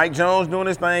 you know, Mike Jones doing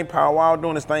his thing, Power Wild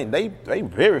doing his thing. They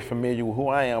very familiar with who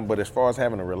I am, but as far as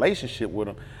having a relationship with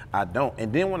them, I don't.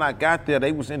 And then when I got there,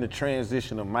 they was in the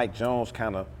transition of Mike Jones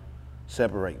kind of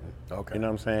separating. Okay. You know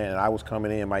what I'm saying? And I was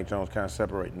coming in, Mike Jones kind of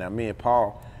separating. Now, me and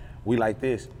Paul, we like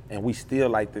this, and we still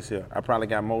like this here. I probably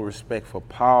got more respect for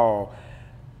Paul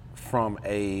from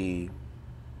a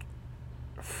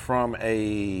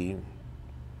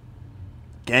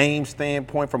game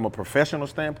standpoint, from a professional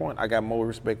standpoint. I got more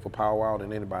respect for Paul Wall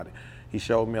than anybody. He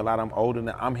showed me a lot. I'm older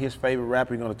than I'm his favorite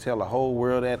rapper. He's gonna tell the whole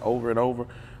world that over and over.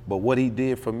 But what he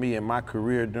did for me in my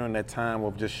career during that time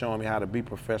of just showing me how to be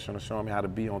professional, showing me how to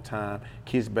be on time,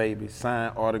 kiss baby,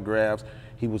 sign autographs.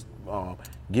 He was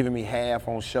giving me half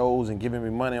on shows and giving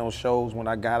me money on shows when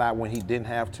I got out when he didn't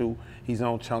have to. He's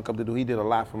on Chunk Up to Do. He did a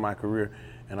lot for my career,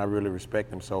 and I really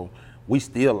respect him. So we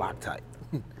still lock tight.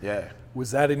 Yeah.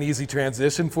 Was that an easy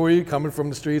transition for you, coming from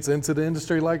the streets into the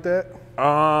industry like that?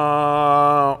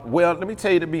 Well, let me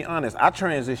tell you, to be honest, I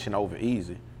transitioned over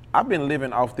easy. I've been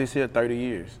living off this here 30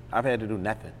 years. I've had to do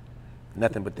nothing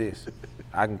but this.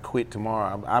 I can quit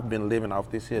tomorrow. I've been living off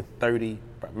this here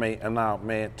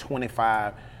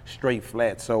 25 straight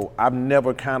flat. So I've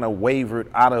never kind of wavered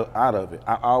out of it.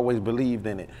 I always believed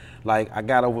in it. Like, I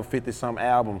got over 50-some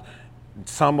albums.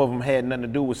 Some of them had nothing to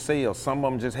do with sales. Some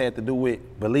of them just had to do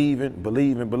with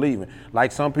believing.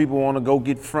 Like, some people want to go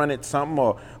get fronted something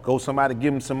or go somebody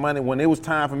give them some money. When it was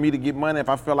time for me to get money, if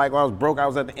I felt like I was broke, I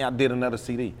was at the end, I did another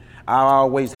CD. I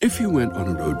always... If you went on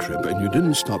a road trip and you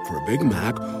didn't stop for a Big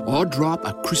Mac or drop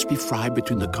a crispy fry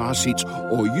between the car seats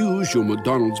or use your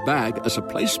McDonald's bag as a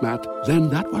placemat, then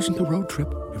that wasn't a road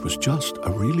trip. It was just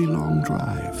a really long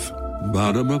drive.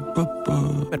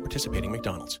 Ba-da-ba-ba-ba. At participating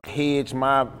McDonald's. Hedge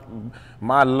my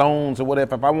loans or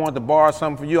whatever. If I wanted to borrow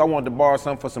something for you, I wanted to borrow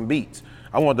something for some beats.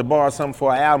 I wanted to borrow something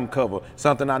for an album cover,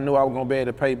 something I knew I was gonna be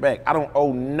able to pay back. I don't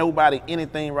owe nobody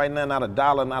anything right now, not a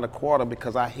dollar, not a quarter,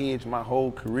 because I hedged my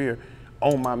whole career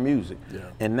on my music. Yeah.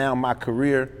 And now my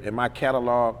career and my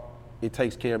catalog, it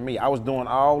takes care of me. I was doing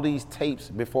all these tapes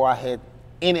before I had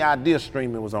any idea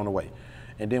streaming was on the way.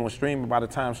 And then by the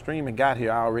time streaming got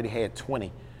here, I already had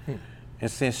 20. And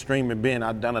since streaming been,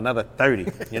 I've done another 30.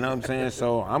 You know what I'm saying?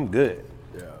 So I'm good.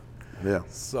 Yeah.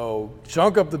 So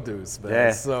Chunk Up the Deuce, man.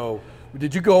 Yeah. So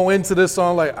did you go into this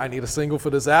song like, I need a single for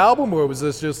this album, or was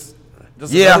this just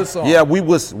another song? Yeah, we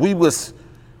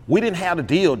didn't have the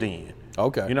deal then.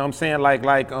 Okay. You know what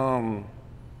I'm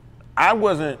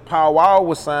saying? Paul Wall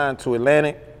was signed to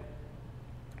Atlantic.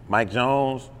 Mike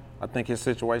Jones, I think his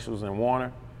situation was in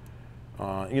Warner.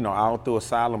 All through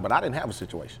Asylum, but I didn't have a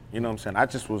situation. You know what I'm saying? I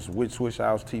just was with Swish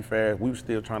House, T-Farris. We were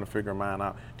still trying to figure mine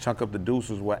out. Chunk Up the Deuce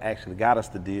was what actually got us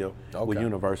the deal with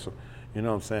Universal. You know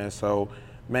what I'm saying? So,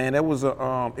 man, it was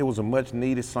a much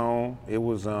needed song. It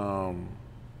was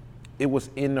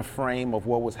in the frame of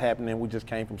what was happening. We just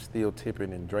came from Steel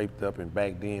Tipping and Draped Up and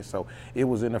back then, so it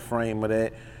was in the frame of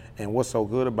that. And what's so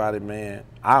good about it, man,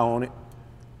 I own it.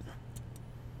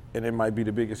 And it might be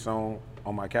the biggest song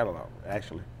on my catalog,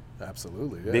 actually.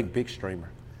 Absolutely, yeah. Big streamer.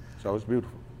 So it's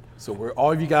beautiful. So were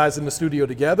all of you guys in the studio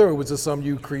together, or was this something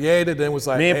you created and was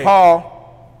like, Me and hey.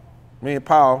 Paul, I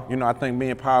think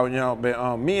me and Paul,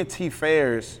 but me and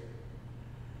T-Farris,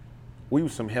 we were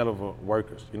some hell of a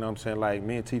workers. You know what I'm saying? Like,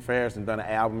 me and T-Farris done an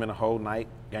album in a whole night.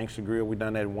 Gangsta Grill, we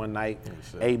done that in one night.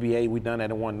 ABA, we done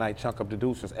that in one night. Chunk Up the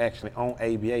Deuce is actually on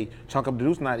ABA. Chunk Up the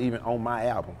Deuce not even on my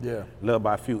album. Yeah. Love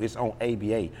by Few, it's on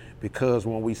ABA. Because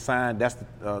when we signed, that's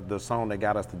the song that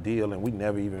got us the deal, and we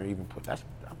never even put, I'm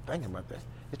thinking about that.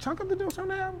 Is Chunk Up the Deuce on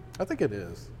the album? I think it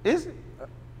is. Is it?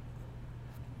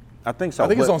 I think so. I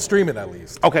think it's on streaming at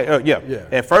least. Okay, yeah. Yeah.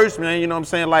 At first, man, you know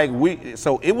what I'm saying?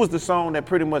 So it was the song that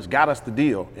pretty much got us the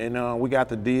deal. And we got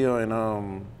the deal,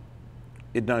 and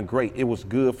it done great. It was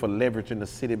good for leveraging the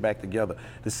city back together.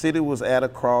 The city was at a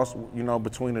cross,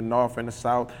 between the North and the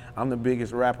South. I'm the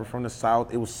biggest rapper from the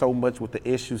South. It was so much with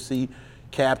the SUC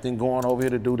captain going over here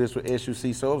to do this with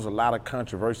SUC. So it was a lot of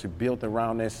controversy built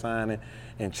around that signing,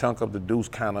 and Chunk Up the Deuce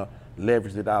kind of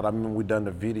leveraged it out. I remember we done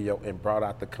the video and brought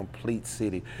out the complete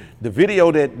city. The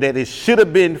video that it should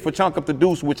have been for Chunk Up the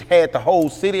Deuce, which had the whole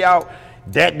city out,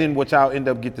 that didn't what y'all end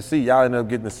up getting to see. Y'all end up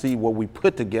getting to see what we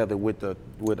put together with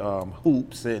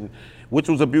hoops, and which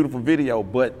was a beautiful video.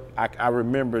 But I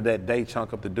remember that day,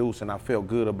 Chunk Up the Deuce, and I felt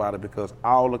good about it because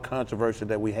all the controversy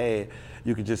that we had,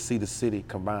 you could just see the city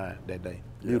combined that day.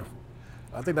 Beautiful.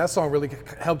 I think that song really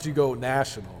helped you go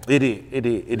national. It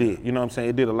did. You know what I'm saying?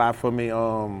 It did a lot for me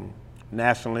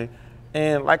nationally.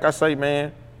 And like I say,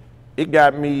 man, it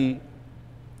got me,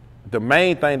 the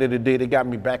main thing that it did, it got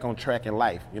me back on track in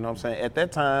life. You know what I'm saying? At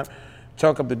that time,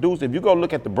 Chunk Up the Deuce, if you go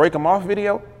look at the Break 'Em Off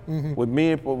video with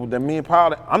me and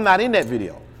Paul, I'm not in that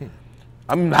video.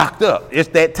 I'm locked up. It's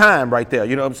that time right there.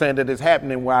 You know what I'm saying? That it's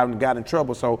happening where I got in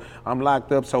trouble. So I'm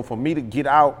locked up. So for me to get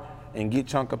out and get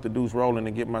Chunk Up the Deuce rolling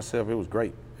and get myself, it was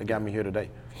great. It got me here today.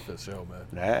 For sure, man.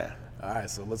 Yeah. All right,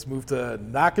 so let's move to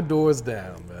Knocking Doors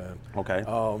Down, man. Okay.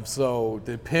 So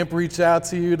did Pimp reach out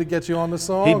to you to get you on the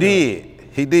song? He did.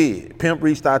 He did. Pimp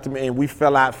reached out to me, and we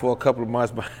fell out for a couple of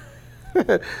months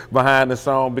behind the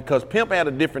song because Pimp had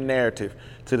a different narrative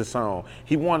to the song.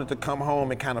 He wanted to come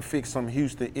home and kind of fix some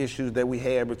Houston issues that we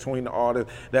had between the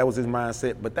artists. That was his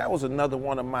mindset. But that was another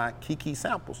one of my Keke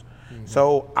samples. Mm-hmm.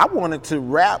 So I wanted to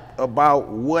rap about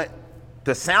what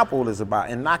the sample is about.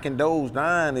 And Knocking Doors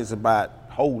Down is about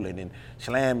holding and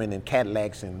slamming and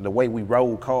Cadillacs and the way we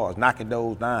roll cars, knocking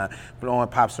those down, blowing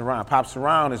pops around. Pops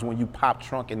around is when you pop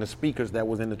trunk and the speakers that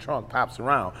was in the trunk pops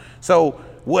around. So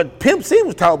what Pimp C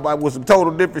was talking about was some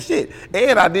total different shit.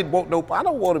 And I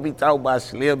don't want to be talking about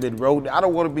Slim and Road. I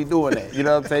don't want to be doing that. You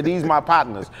know what I'm saying? These my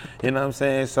partners. You know what I'm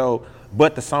saying? So,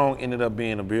 but the song ended up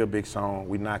being a real big song.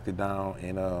 We knocked it down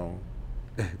and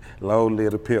long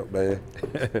live the Pimp, man.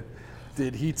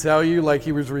 Did he tell you like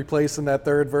he was replacing that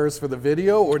third verse for the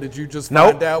video, or did you just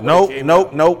find out when it came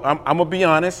out? Nope. I'm gonna be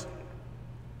honest.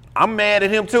 I'm mad at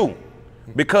him too,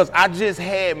 because I just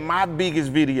had my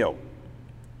biggest video,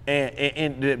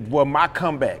 and my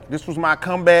comeback. This was my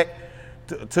comeback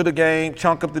to the game,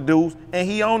 chunk up the dudes, and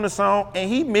he owned the song, and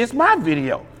he missed my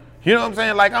video. You know what I'm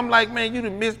saying? Like, I'm like, man, you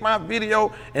done missed my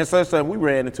video. And so we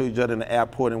ran into each other in the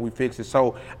airport and we fixed it.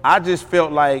 So I just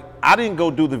felt like I didn't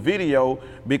go do the video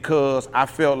because I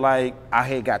felt like I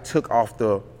had got took off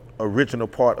the original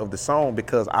part of the song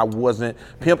because I wasn't.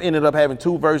 Pimp ended up having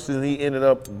two verses and he ended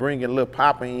up bringing Lil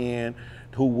Papa in,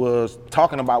 who was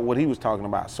talking about what he was talking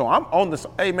about. So I'm on the,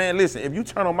 hey man, listen, if you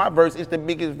turn on my verse, it's the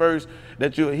biggest verse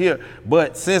that you'll hear.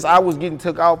 But since I was getting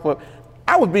took off of,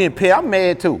 I was being paid. I'm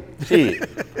mad too.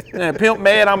 Shit. Man, Pimp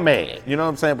mad, I'm mad. You know what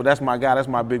I'm saying? But that's my guy. That's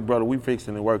my big brother. We fixed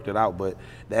it and worked it out. But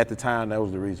at the time, that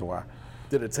was the reason why.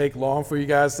 Did it take long for you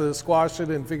guys to squash it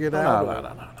and figure it out?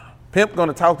 No. Pimp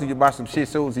gonna talk to you about some shit as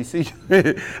soon as he see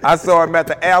you. I saw him at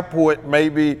the airport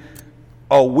maybe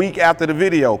a week after the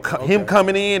video. Okay. Him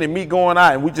coming in and me going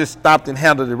out, and we just stopped and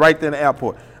handled it right there in the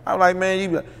airport. I was like,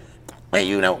 man,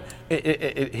 you know,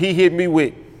 he hit me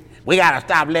with, we gotta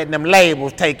stop letting them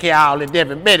labels take care of all the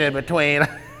different business between.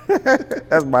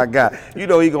 That's my guy. You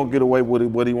know he gonna get away with it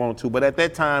what he want to. But at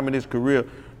that time in his career,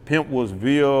 Pimp was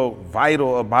real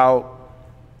vital about,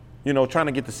 you know, trying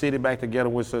to get the city back together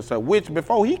with us. Which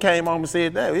before he came home and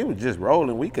said that, it was just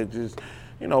rolling. We could just,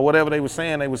 you know, whatever they were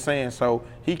saying. So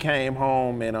he came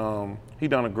home and he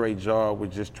done a great job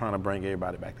with just trying to bring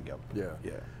everybody back together. Yeah.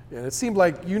 And it seemed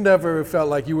like you never felt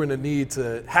like you were in the need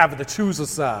to have to choose a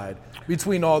side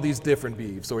between all these different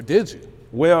beefs, or did you?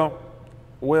 Well,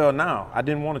 no, I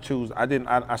didn't want to choose.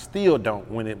 I still don't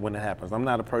when it happens. I'm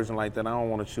not a person like that. I don't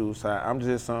want to choose side. I'm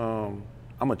just I'm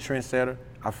a trendsetter.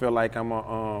 I feel like I'm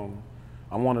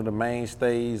one of the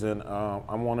mainstays, and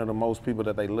I'm one of the most people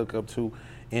that they look up to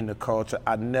in the culture.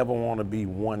 I never want to be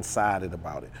one-sided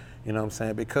about it. You know what I'm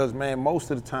saying? Because man, most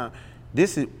of the time,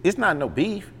 it's not no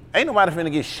beef. Ain't nobody finna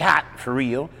get shot for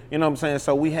real. You know what I'm saying?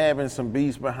 So we having some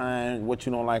beefs behind what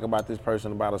you don't like about this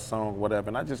person, about a song, whatever.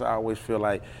 And I just always feel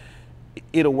like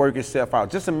it'll work itself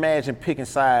out. Just imagine picking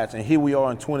sides, and here we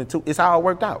are in 22. It's all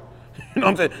worked out. You know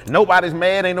what I'm saying? Nobody's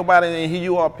mad, ain't nobody, and here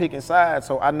you are picking sides.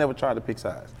 So I never tried to pick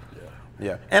sides.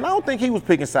 Yeah. And I don't think he was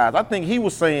picking sides. I think he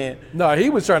was saying, no, he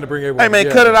was trying to bring everyone hey man,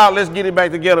 together. cut it out, let's get it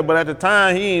back together. But at the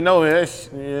time, he ain't know that,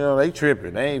 you know, they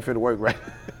tripping. They ain't finna work right.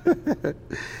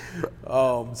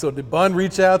 So did Bun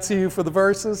reach out to you for the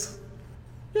verses?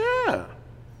 Yeah.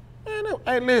 Man,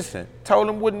 hey, listen, told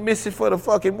him wouldn't miss it for the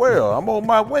fucking world. I'm on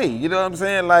my way. You know what I'm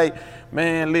saying? Like,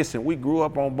 man, listen, we grew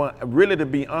up on Bun. Really, to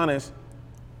be honest,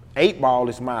 8 Ball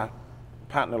is my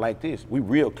partner like this. We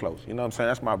real close. You know what I'm saying?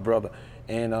 That's my brother.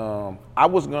 And I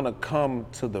was gonna come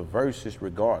to the verses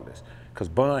regardless, because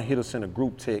Bun hit us in a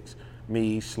group text,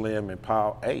 me, Slim, and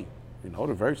Paul. Hey, you know,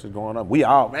 the verse is going up. We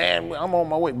all, man, I'm on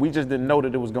my way. We just didn't know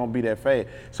that it was gonna be that fast.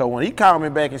 So when he called me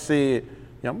back and said,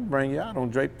 yeah, I'm gonna bring you out on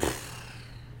Drake.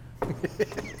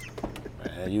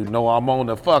 Man, you know I'm on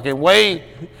the fucking way.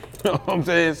 You know what I'm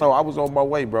saying? So I was on my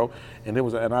way, bro. And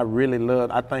I really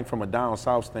loved, I think from a down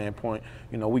south standpoint,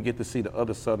 you know, we get to see the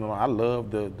other Southern. I love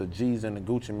the G's and the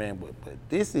Gucci Man, but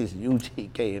this is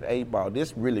UGK and 8 Ball.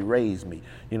 This really raised me.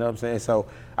 You know what I'm saying? So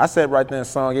I sat right there and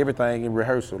sung everything in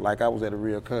rehearsal like I was at a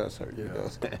real concert. You know what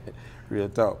I'm saying? Real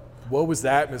talk. What was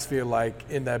the atmosphere like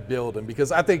in that building?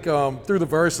 Because I think through the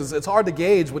verses, it's hard to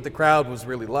gauge what the crowd was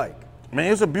really like. Man,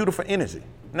 it was a beautiful energy.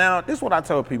 Now, this is what I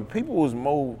tell people. People was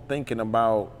more thinking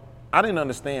about, I didn't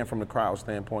understand from the crowd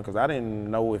standpoint because I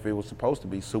didn't know if it was supposed to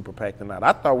be super packed or not.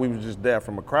 I thought we was just there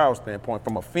from a crowd standpoint,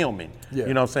 from a filming. Yeah.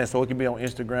 You know what I'm saying? So it could be on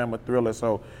Instagram or Thriller.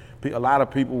 So a lot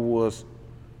of people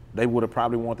they would have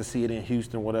probably wanted to see it in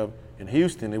Houston, whatever. In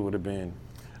Houston, it would have been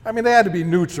I mean, they had to be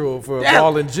neutral for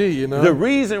Ball and G, you know? The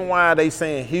reason why they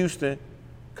saying Houston,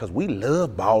 because we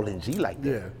love Ball and G like that.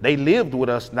 Yeah. They lived with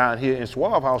us down here in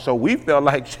Suave House, so we felt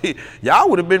like, shit, y'all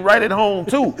would have been right at home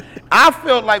too. I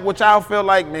felt like what y'all felt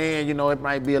like, man, you know, it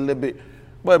might be a little bit,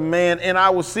 but man, in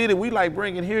our city, we like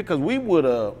bringing here because we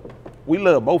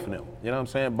love both of them. You know what I'm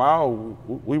saying? Ball,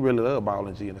 we really love Ball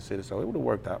and G in the city, so it would have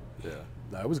worked out. Yeah.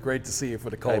 No, it was great to see it for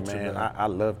the culture, Hey, man. man. I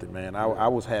loved it, man. I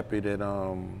was happy that,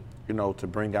 you know,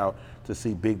 to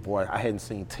see Big Boy. I hadn't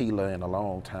seen Tila in a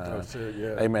long time. Oh, shit,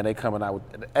 yeah. Hey, man, they coming out with,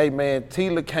 hey, man,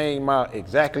 Tila came out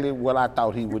exactly what I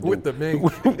thought he would do. With the mink.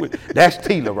 That's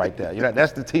Tila right there. You know,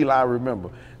 that's the Tila I remember.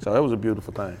 So it was a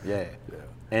beautiful thing, yeah.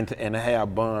 And to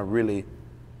have Bun really,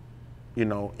 you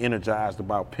know, energized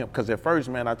about Pimp. Because at first,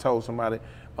 man, I told somebody,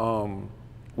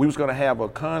 we was gonna have a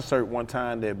concert one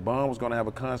time that Bun was gonna have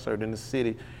a concert in the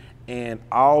city, and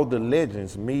all the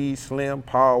legends, me, Slim,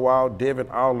 Paul Wall, Devin,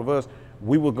 all of us,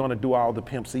 we were gonna do all the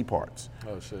Pimp C parts.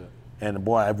 Oh, shit. And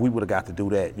boy, if we would have got to do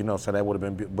that, you know, so that would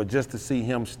have been, but just to see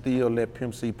him still let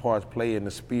Pimp C parts play and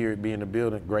the spirit be in the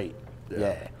building, great.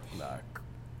 Yeah. Nah,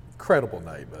 incredible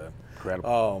night, man.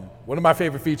 Incredible. One of my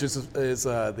favorite features is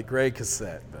the Greg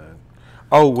cassette, man.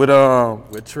 Oh,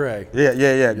 with Trey.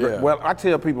 Yeah. Well, I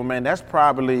tell people, man, that's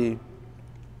probably,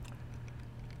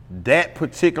 that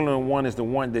particular one is the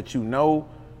one that you know,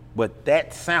 but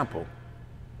that sample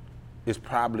is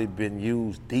probably been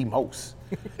used the most.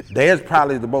 There's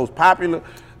probably the most popular,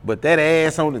 but that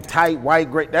ass on the tight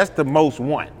white gray, that's the most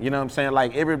one. You know what I'm saying?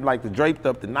 Like the draped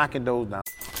up, the knocking those down.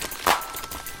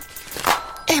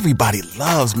 Everybody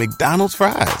loves McDonald's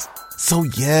fries. So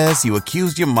yes, you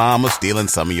accused your mom of stealing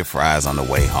some of your fries on the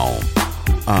way home.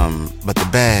 But the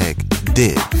bag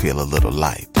did feel a little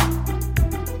light.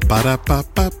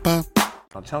 Ba-da-ba-ba-ba.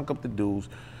 I'll chunk up the dudes.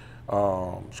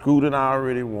 Screwed and I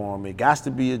already warm. It got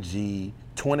to be a G,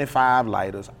 25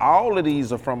 lighters. All of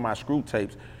these are from my screw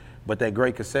tapes, but that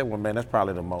great cassette one, man, that's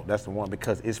probably the most. That's the one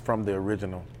because it's from the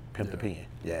original Pimp the Pen.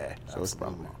 Yeah, so it's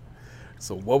probably more.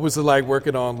 So what was it like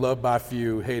working on Loved by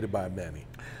Few, Hated by Many?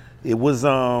 It was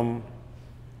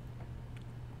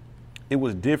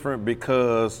different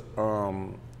because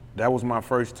that was my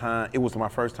first time. It was my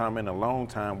first time in a long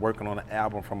time working on an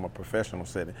album from a professional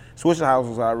setting. Swisher House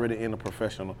was already in a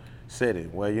professional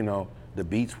setting where, you know, the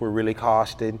beats were really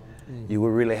costing. You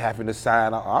were really having to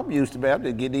sign off. I'm used to that. I'm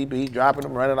just getting these beats, dropping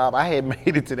them, running off. I had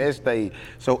made it to that stage.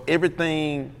 So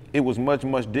everything, it was much,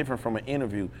 much different from an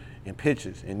interview and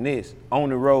pictures and this, on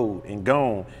the road and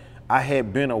gone. I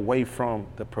had been away from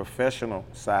the professional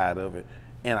side of it,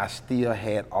 and I still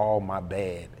had all my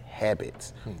bad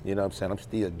habits. You know what I'm saying? I'm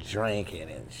still drinking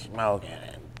and smoking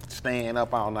and staying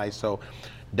up all night. So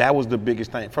that was the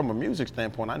biggest thing. From a music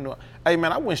standpoint, I knew, hey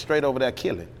man, I went straight over there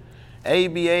killing.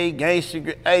 ABA,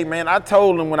 Gangsta, hey man, I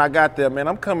told them when I got there, man,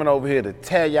 I'm coming over here to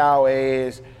tear y'all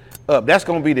ass up. That's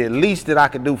gonna be the least that I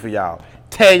can do for y'all.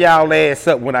 Tear y'all ass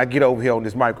up when I get over here on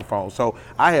this microphone. So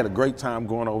I had a great time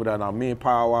going over there. Now me and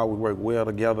Power Wow, we worked well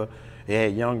together. They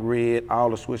had Young Red, all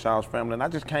the Swish House family, and I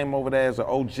just came over there as an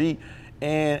OG,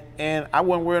 and I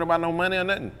wasn't worried about no money or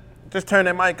nothing. Just turn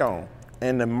that mic on,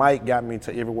 and the mic got me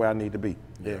to everywhere I need to be.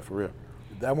 Yeah, for real.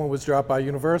 That one was dropped by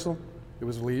Universal? It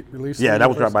was released? Yeah, that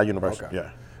was dropped by Universal, okay. Yeah.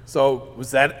 So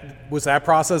was that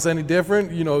process any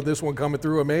different? You know, this one coming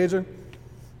through a major?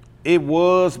 It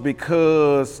was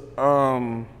because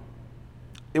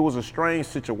it was a strange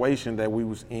situation that we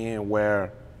was in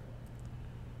where,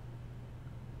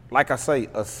 like I say,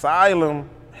 Asylum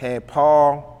had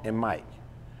Paul and Mike.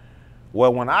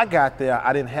 Well, when I got there,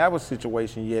 I didn't have a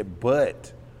situation yet,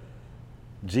 but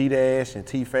G-Dash and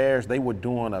T-Ferris, they were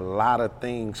doing a lot of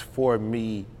things for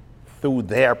me through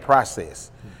their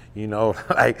process. You know,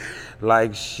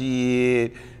 like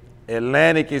shit,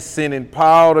 Atlantic is sending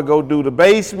Paul to go do the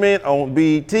basement on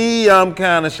BT. I'm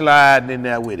kind of sliding in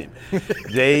there with him.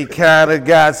 They kind of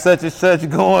got such and such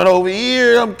going over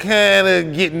here. I'm kind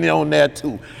of getting on there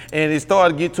too. And it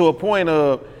started to get to a point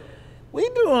of, we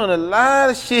doing a lot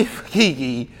of shit for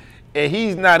Keke, and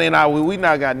he's not in our, we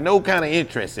not got no kind of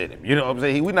interest in him. You know what I'm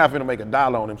saying? We not finna make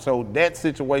 $1 on him. So that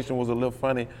situation was a little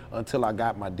funny until I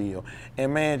got my deal.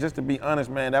 And man, just to be honest,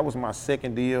 man, that was my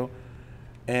second deal.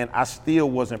 And I still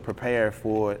wasn't prepared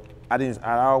for it. I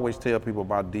always tell people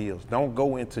about deals. Don't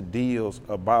go into deals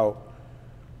about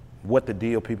what the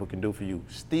deal people can do for you.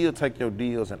 Still take your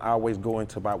deals and always go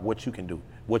into about what you can do,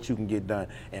 what you can get done.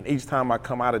 And each time I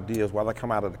come out of deals, whether I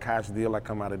come out of the Koch deal, I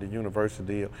come out of the Universal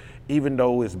deal, even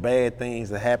though it's bad things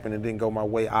that happened and didn't go my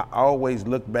way, I always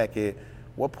look back at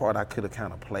what part I could have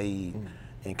kind of played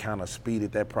and kind of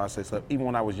speeded that process up. Even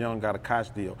when I was young, got a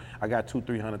Koch deal, I got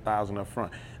 $200,000-300,000 up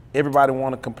front. everybody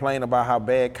want to complain about how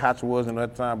bad Koch was in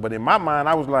that time, but in my mind,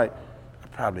 I was like, I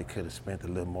probably could have spent a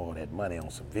little more of that money on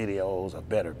some videos, a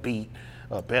better beat,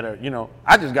 a better,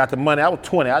 I just got the money. I was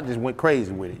 20, I just went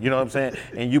crazy with it, you know what I'm saying?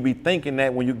 And you be thinking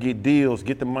that when you get deals,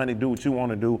 get the money, do what you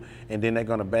want to do, and then they're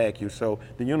going to back you. So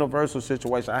the Universal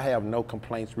situation, I have no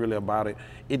complaints really about it.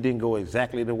 It didn't go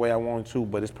exactly the way I wanted to,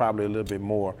 but it's probably a little bit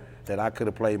more that I could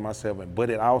have played myself in. But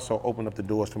it also opened up the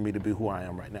doors for me to be who I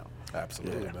am right now.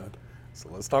 Absolutely, man. So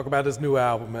let's talk about this new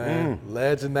album, man.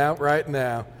 Legend out right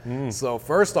now. So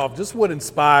first off, just what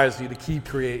inspires you to keep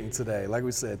creating today? Like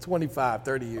we said, 25,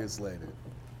 30 years later.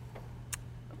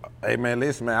 Hey, man,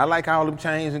 listen, man, I like all them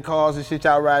chains and cars and shit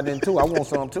y'all riding in, too. I want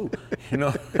some, too, No,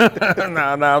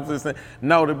 I'm just saying.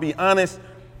 No, to be honest,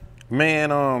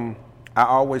 man, I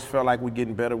always felt like we're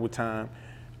getting better with time.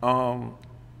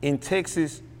 In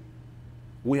Texas,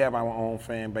 we have our own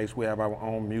fan base. We have our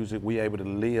own music. We able to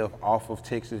live off of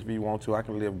Texas if you want to. I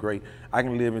can live great. I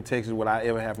can live in Texas without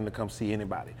ever having to come see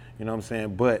anybody. You know what I'm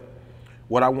saying? But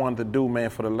what I wanted to do,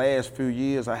 man, for the last few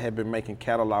years, I had been making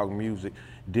catalog music,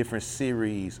 different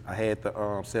series. I had the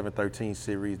 713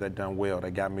 series that done well.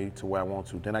 That got me to where I want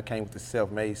to. Then I came with the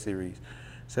Self-Made series.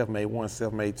 Self-Made 1,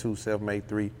 Self-Made 2, Self-Made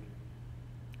 3.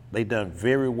 They done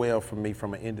very well for me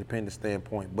from an independent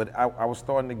standpoint. But I was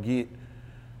starting to get,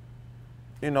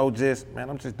 I'm just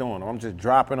doing them. I'm just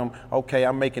dropping them. Okay,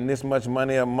 I'm making this much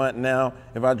money a month now.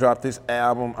 If I drop this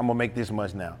album, I'm gonna make this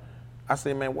much now. I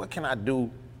said, man, what can I do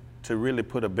to really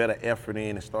put a better effort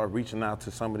in and start reaching out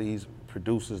to some of these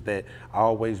producers that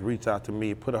always reach out to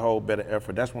me, put a whole better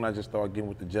effort. That's when I just started getting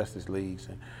with the Justice Leagues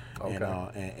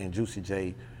and Juicy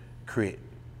J, Crit,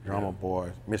 Drummer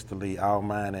Boy, Mr. Lee, all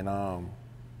mine. And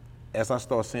as I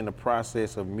started seeing the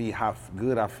process of me, how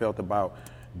good I felt about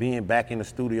being back in the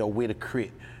studio with a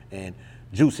Crit and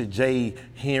Juicy J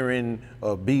hearing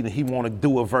a beat and he want to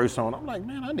do a verse on, I'm like,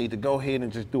 man, I need to go ahead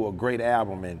and just do a great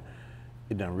album, and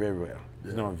it done very well.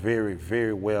 It's done very,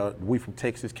 very well. We From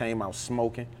Texas came out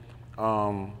smoking.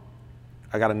 I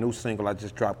got a new single I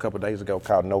just dropped a couple days ago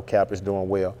called No Cap. It's doing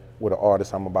well with an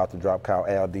artist I'm about to drop called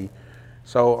LD.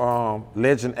 So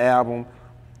Legend album,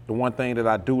 the one thing that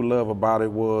I do love about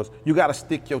it was you got to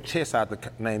stick your chest out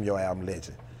to name your album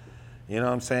Legend. You know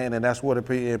what I'm saying? And that's what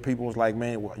people was like,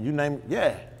 man, well, you name it?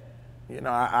 Yeah.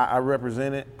 I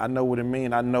represent it. I know what it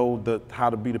means. I know how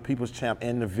to be the people's champ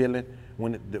and the villain.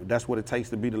 That's what it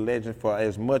takes to be the legend. For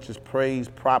as much as praise,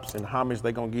 props, and homage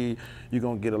they're going to give, you're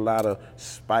going to get a lot of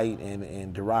spite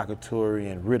and derogatory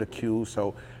and ridicule.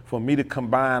 So for me to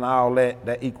combine all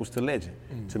that equals to legend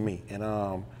to me.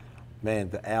 And man,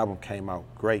 the album came out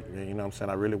great. You know what I'm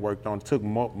saying? I really worked on it. It took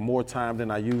more time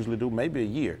than I usually do, maybe a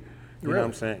year. You know what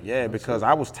I'm saying? Yeah, because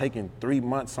I was taking 3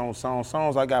 months on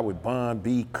songs I got with Bun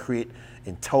B, Crit,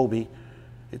 and Toby.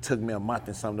 It took me a month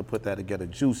and something to put that together.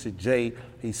 Juicy J,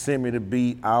 he sent me the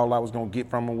beat. All I was gonna get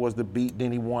from him was the beat.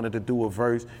 Then he wanted to do a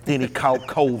verse. Then he caught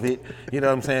COVID. You know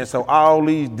what I'm saying? So all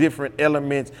these different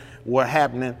elements were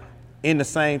happening in the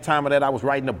same time of that I was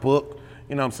writing a book.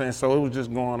 You know what I'm saying? So it was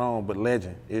just going on. But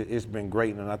Legend, it's been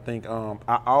great. And I think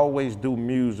I always do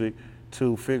music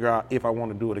to figure out if I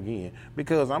want to do it again,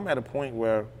 because I'm at a point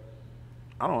where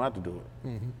I don't have to do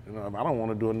it. If I don't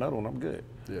want to do another one, I'm good.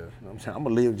 Yeah. You know what I'm saying? I'm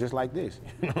gonna live just like this.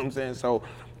 You know what I'm saying? So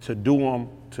to do them,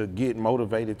 to get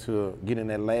motivated to get in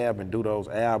that lab and do those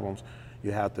albums,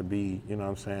 you have to be, you know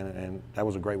what I'm saying? And that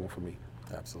was a great one for me.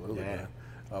 Absolutely, man.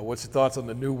 What's your thoughts on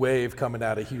the new wave coming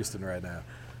out of Houston right now?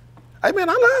 Hey, man,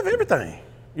 I love everything.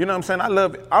 You know what I'm saying? I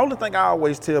love it. All the thing I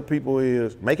always tell people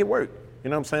is make it work. You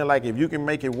know what I'm saying? Like, if you can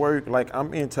make it work, like,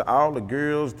 I'm into all the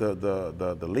girls,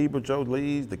 the Libra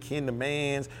Jolies, the Kinder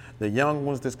Mans, the young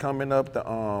ones that's coming up,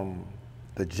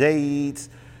 the Jades.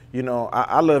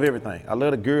 I love everything. I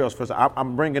love the girls.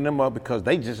 I'm bringing them up because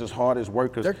they just as hard as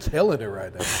workers. They're killing it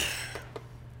right now.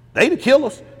 They the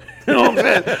killers. You know what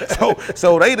I'm saying?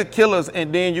 So they the killers,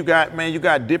 and then you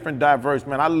got different diverse,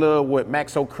 man. I love what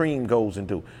Maxo Cream goes and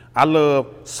do. I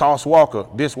love Sauce Walker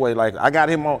this way. Like, I got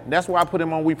him on, that's why I put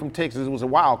him on We From Texas. It was a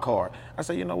wild card. I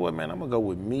said, you know what, man, I'm gonna go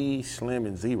with me, Slim,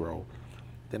 and Zero.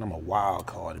 Then I'm a wild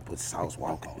card and put Sauce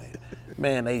Walker on it.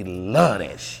 Man, they love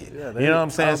that shit. Yeah, you know what I'm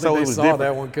saying? So it was different. They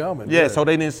saw that one coming. Yeah, so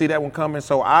they didn't see that one coming.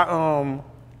 So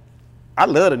I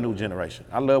love the new generation.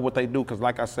 I love what they do because,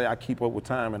 like I say, I keep up with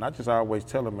time, and I just always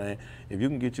tell them, man, if you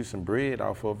can get you some bread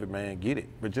off of it, man, get it.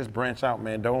 But just branch out,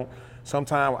 man.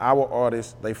 Sometimes our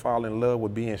artists, they fall in love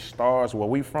with being stars where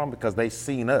we from because they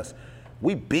seen us.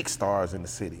 We big stars in the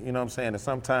city, you know what I'm saying? And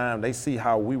sometimes they see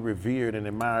how we revered and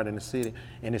admired in the city,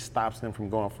 and it stops them from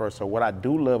going first. So what I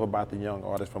do love about the young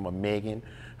artists, from a Megan,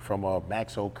 from a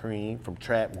Maxo Cream, from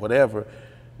Trap, whatever,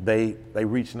 they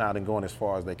reaching out and going as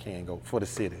far as they can go for the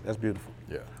city. That's beautiful.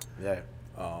 Yeah.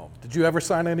 Did you ever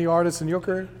sign any artists in your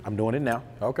career? I'm doing it now.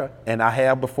 Okay. And I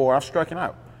have before. I've struck it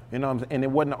out. You know what I'm saying? And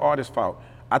it wasn't the artist's fault.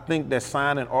 I think that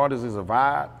signing artists is a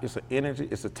vibe, it's an energy,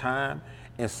 it's a time.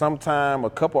 And sometime a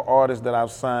couple artists that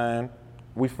I've signed,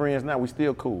 we friends now, we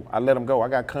still cool. I let them go. I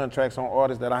got contracts on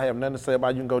artists that I have nothing to say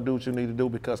about. You can go do what you need to do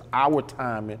because our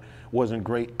timing wasn't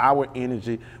great. Our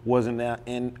energy wasn't there.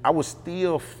 And I was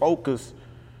still focused.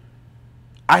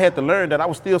 I had to learn that I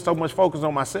was still so much focused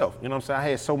on myself. You know what I'm saying? I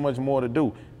had so much more to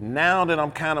do. Now that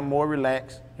I'm kind of more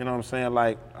relaxed, you know what I'm saying?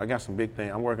 Like, I got some big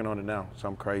things. I'm working on it now, so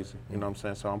I'm crazy. You know what I'm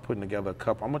saying? So I'm putting together a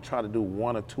couple. I'm going to try to do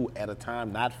 1 or 2 at a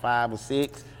time, not 5 or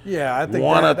 6. Yeah, I think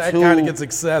that kind of gets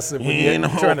excessive when you're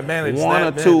trying to manage 1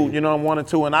 that or 2, many. 1 or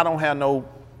 2. And I don't have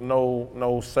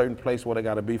no certain place where they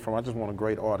got to be from. I just want a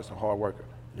great artist, a hard worker.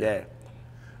 Yeah.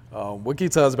 What can you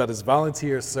tell us about this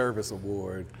Volunteer Service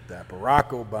Award that Barack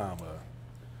Obama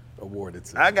awarded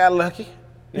to? I got lucky.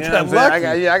 You got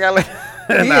lucky? I got lucky.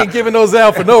 He ain't giving those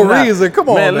out for no reason. Come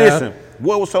on, man. Listen,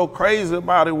 what was so crazy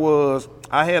about it was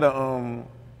I had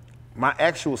my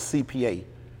actual CPA.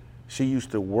 She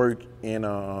used to work in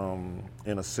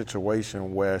a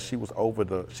situation where she was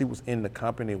in the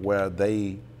company where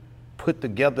they put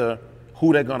together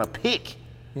who they're gonna pick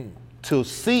to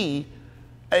see.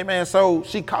 Hey man, so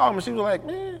she called me. She was like,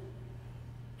 man,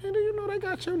 do you know they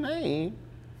got your name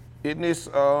in this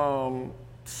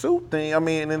suit thing? I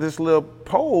mean, in this little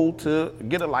poll to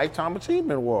get a Lifetime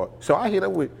Achievement Award. So I hit her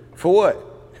with, for what?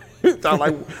 So I'm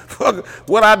like, fuck,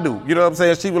 what I do? You know what I'm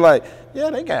saying? She was like,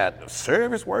 yeah, they got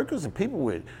service workers and people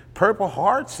with Purple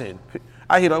Hearts. And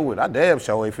I hit her with, I damn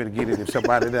sure ain't finna get it if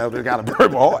somebody else got a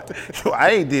Purple Heart. So I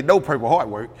ain't did no Purple Heart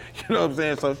work. You know what I'm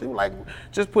saying? So she was like,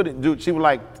 just put it, dude. She was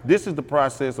like, this is the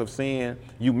process of seeing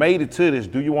you made it to this.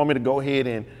 Do you want me to go ahead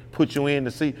and put you in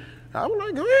to see? I was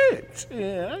like, go ahead.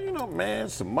 Yeah, you know, man,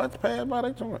 some months passed by.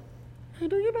 They told me, hey,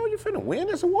 do you know you finna win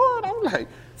this award? I was like,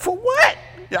 for what?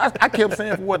 Yeah, I kept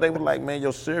saying for what. They were like, man,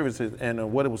 your services.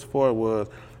 And what it was for was,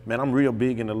 man, I'm real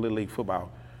big in the Little League football,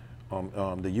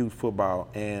 the youth football.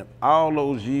 And all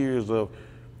those years of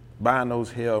buying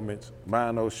those helmets,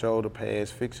 buying those shoulder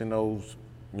pads, fixing those,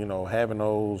 you know, having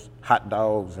those hot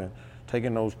dogs and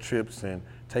taking those trips and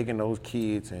taking those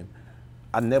kids. And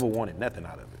I never wanted nothing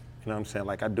out of it. You know what I'm saying?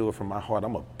 Like, I do it from my heart.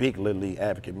 I'm a big Little League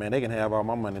advocate, man. They can have all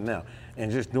my money now.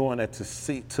 And just doing that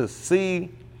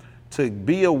to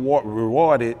be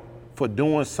rewarded for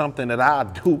doing something that I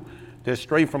do that's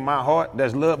straight from my heart,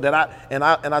 that's love, that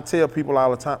I tell people all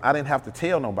the time, I didn't have to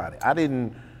tell nobody. I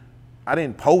didn't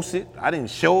post it. I didn't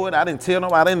show it. I didn't tell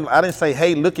nobody. I didn't say,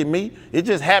 hey, look at me. It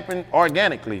just happened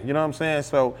organically. You know what I'm saying?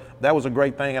 So that was a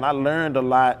great thing. And I learned a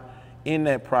lot in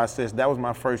that process. That was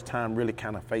my first time really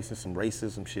kind of facing some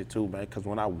racism shit too, man. Because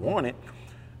when I won it,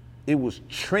 it was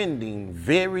trending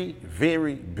very,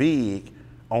 very big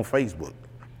on Facebook.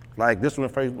 Like this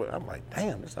was on Facebook. I'm like,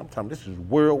 damn, sometimes this is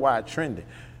worldwide trending.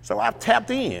 So I tapped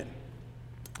in.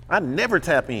 I never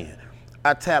tap in.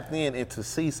 I tapped in and to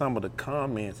see some of the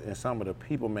comments and some of the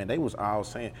people, man, they was all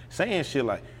saying shit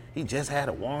like, he just had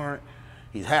a warrant,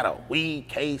 he's had a weed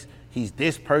case, he's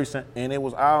this person, and it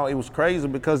was crazy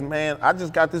because, man, I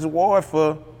just got this award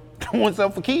for doing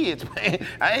something for kids, man.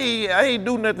 I ain't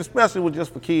do nothing special, it was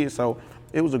just for kids, so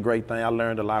it was a great thing. I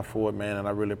learned a lot for it, man, and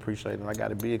I really appreciate it, and I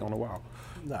got it big on the wall.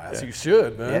 Nice, you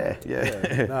should, man.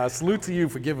 Yeah. Nah, salute to you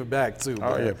for giving back, too, man.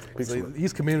 Oh, yeah. So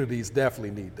these communities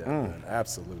definitely need that, man.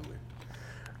 Absolutely.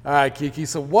 All right, Keke,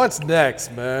 so what's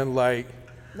next, man? Like,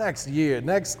 next year,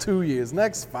 next 2 years,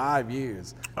 next 5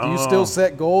 years. Do you still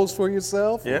set goals for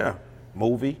yourself? Yeah,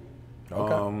 movie.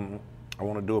 Okay. I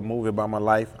want to do a movie about my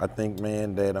life. I think,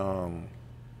 man, that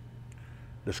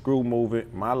the Screw movie,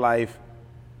 my life,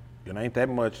 it ain't that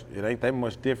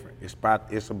much different. It's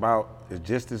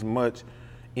just as much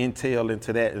intel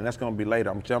into that, and that's gonna be later.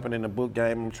 I'm jumping in the book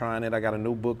game, I'm trying it. I got a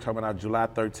new book coming out July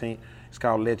 13th. It's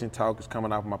called Legend Talk. It's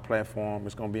coming off my platform.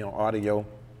 It's gonna be on audio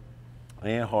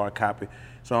and hard copy.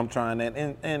 So I'm trying that,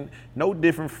 and no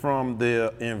different from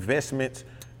the investments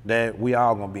that we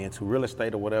all gonna be into, real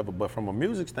estate or whatever. But from a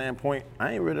music standpoint,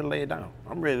 I ain't ready to lay it down.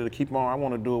 I'm ready to keep on. I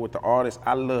want to do it with the artists.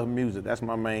 I love music. That's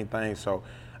my main thing. So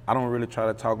I don't really try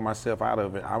to talk myself out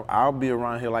of it. I'll be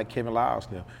around here like Kevin Lyles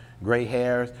now. Gray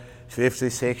hairs, 50,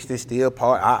 60, still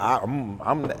part.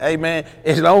 Hey man,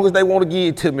 as long as they want to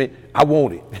give it to me, I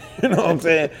want it. You know what I'm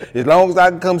saying? As long as I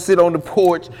can come sit on the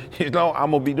porch, I'm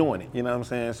gonna be doing it. You know what I'm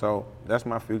saying? So that's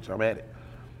my future. I'm at it.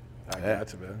 I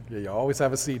got you, man. Yeah, you always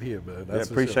have a seat here, man. That's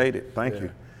appreciate it. Thank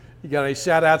you. You got any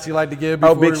shout outs you like to give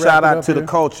before big we shout wrap it out up to here? the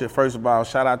culture, first of all.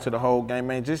 Shout out to the whole game,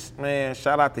 man.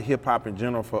 Shout out to hip hop in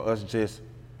general for us just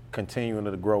continuing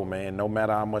to grow, man. No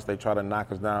matter how much they try to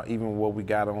knock us down, even what we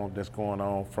got on that's going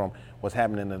on from what's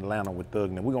happening in Atlanta with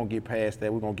Thug. We're going to get past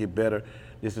that. We're going to get better.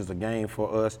 This is a game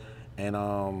for us. And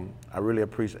I really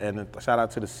appreciate, and shout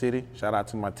out to the city, shout out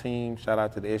to my team, shout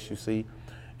out to the SUC,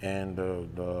 and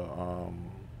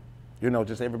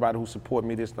just everybody who support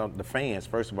me, the fans,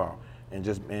 first of all, and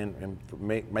just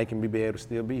making me be able to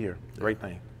still be here. Great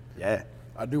thing. Yeah.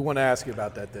 I do want to ask you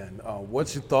about that then.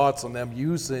 What's your thoughts on them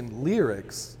using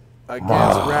lyrics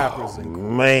against rappers?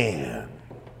 Man,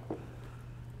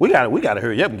 we gotta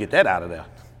hurry up and get that out of there.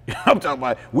 I'm talking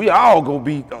about we all gonna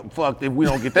be fucked if we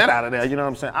don't get that out of there. You know what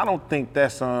I'm saying? I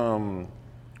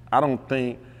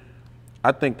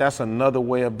think that's another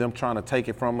way of them trying to take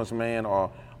it from us, man, or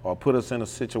put us in a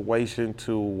situation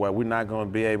to where we're not gonna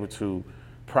be able to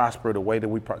prosper the way that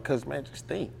we. Because man, just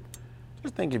think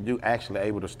if you actually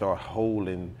able to start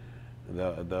holding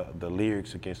the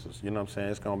lyrics against us. You know what I'm saying?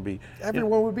 It's gonna be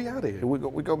everyone would be out of here.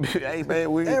 We gonna be, hey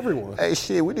man, everyone. Hey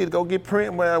shit, we need to go get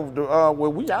Prince.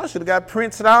 Y'all should have got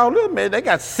Prince and all them, man. They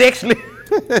got sexually.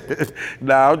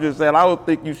 Nah, I'm just saying I don't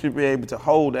think you should be able to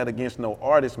hold that against no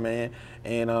artist, man.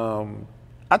 And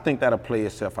I think that'll play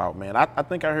itself out, man. I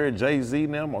think I heard Jay-Z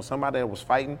and them or somebody that was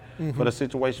fighting for the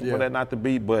situation for that not to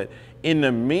be. But in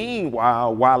the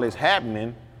meanwhile, while it's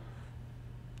happening,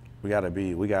 we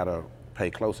gotta pay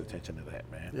close attention to that,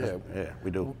 man. Yeah,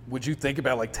 we do. Would you think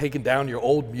about like taking down your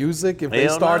old music if they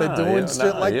started doing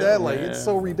shit like that? Like it's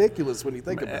so ridiculous when you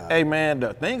think about it. Hey man,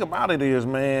 the thing about it is,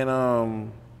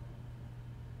 man,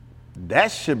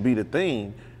 that should be the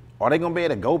thing. Are they gonna be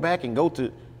able to go back and go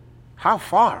to how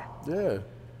far? Yeah.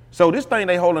 So this thing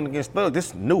they holding against Thug, this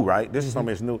is new, right? This is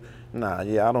something that's new. Nah,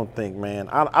 yeah, I don't think, man.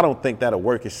 I don't think that'll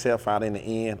work itself out in the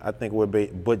end. I think it would be,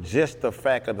 but just the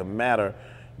fact of the matter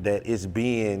that it's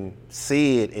being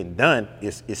said and done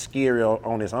is scary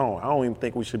on its own. I don't even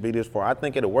think we should be this far. I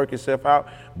think it'll work itself out,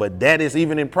 but that is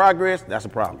even in progress, that's a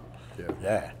problem.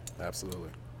 Yeah.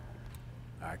 Absolutely.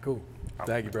 All right, cool.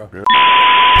 Thank you, bro.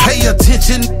 Pay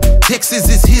attention, Texas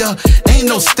is here. Ain't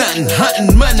no stunting,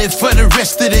 hunting money for the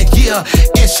rest of the year.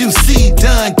 SUC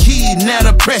done key, now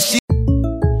the pressure.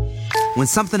 When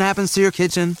something happens to your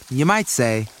kitchen, you might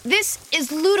say, "This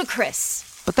is ludicrous."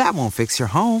 But that won't fix your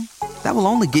home. That will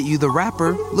only get you the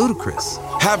rapper, Ludacris.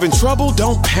 Having trouble?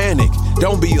 Don't panic.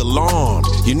 Don't be alarmed.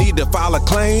 You need to file a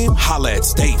claim? Holla at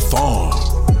State Farm.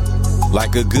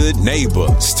 Like a good neighbor,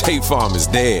 State Farm is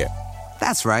there.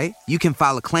 That's right. You can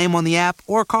file a claim on the app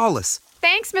or call us.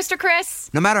 Thanks, Mr.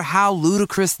 Chris. No matter how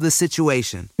ludicrous the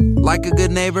situation, like a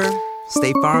good neighbor,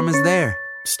 State Farm is there.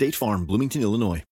 State Farm, Bloomington, Illinois.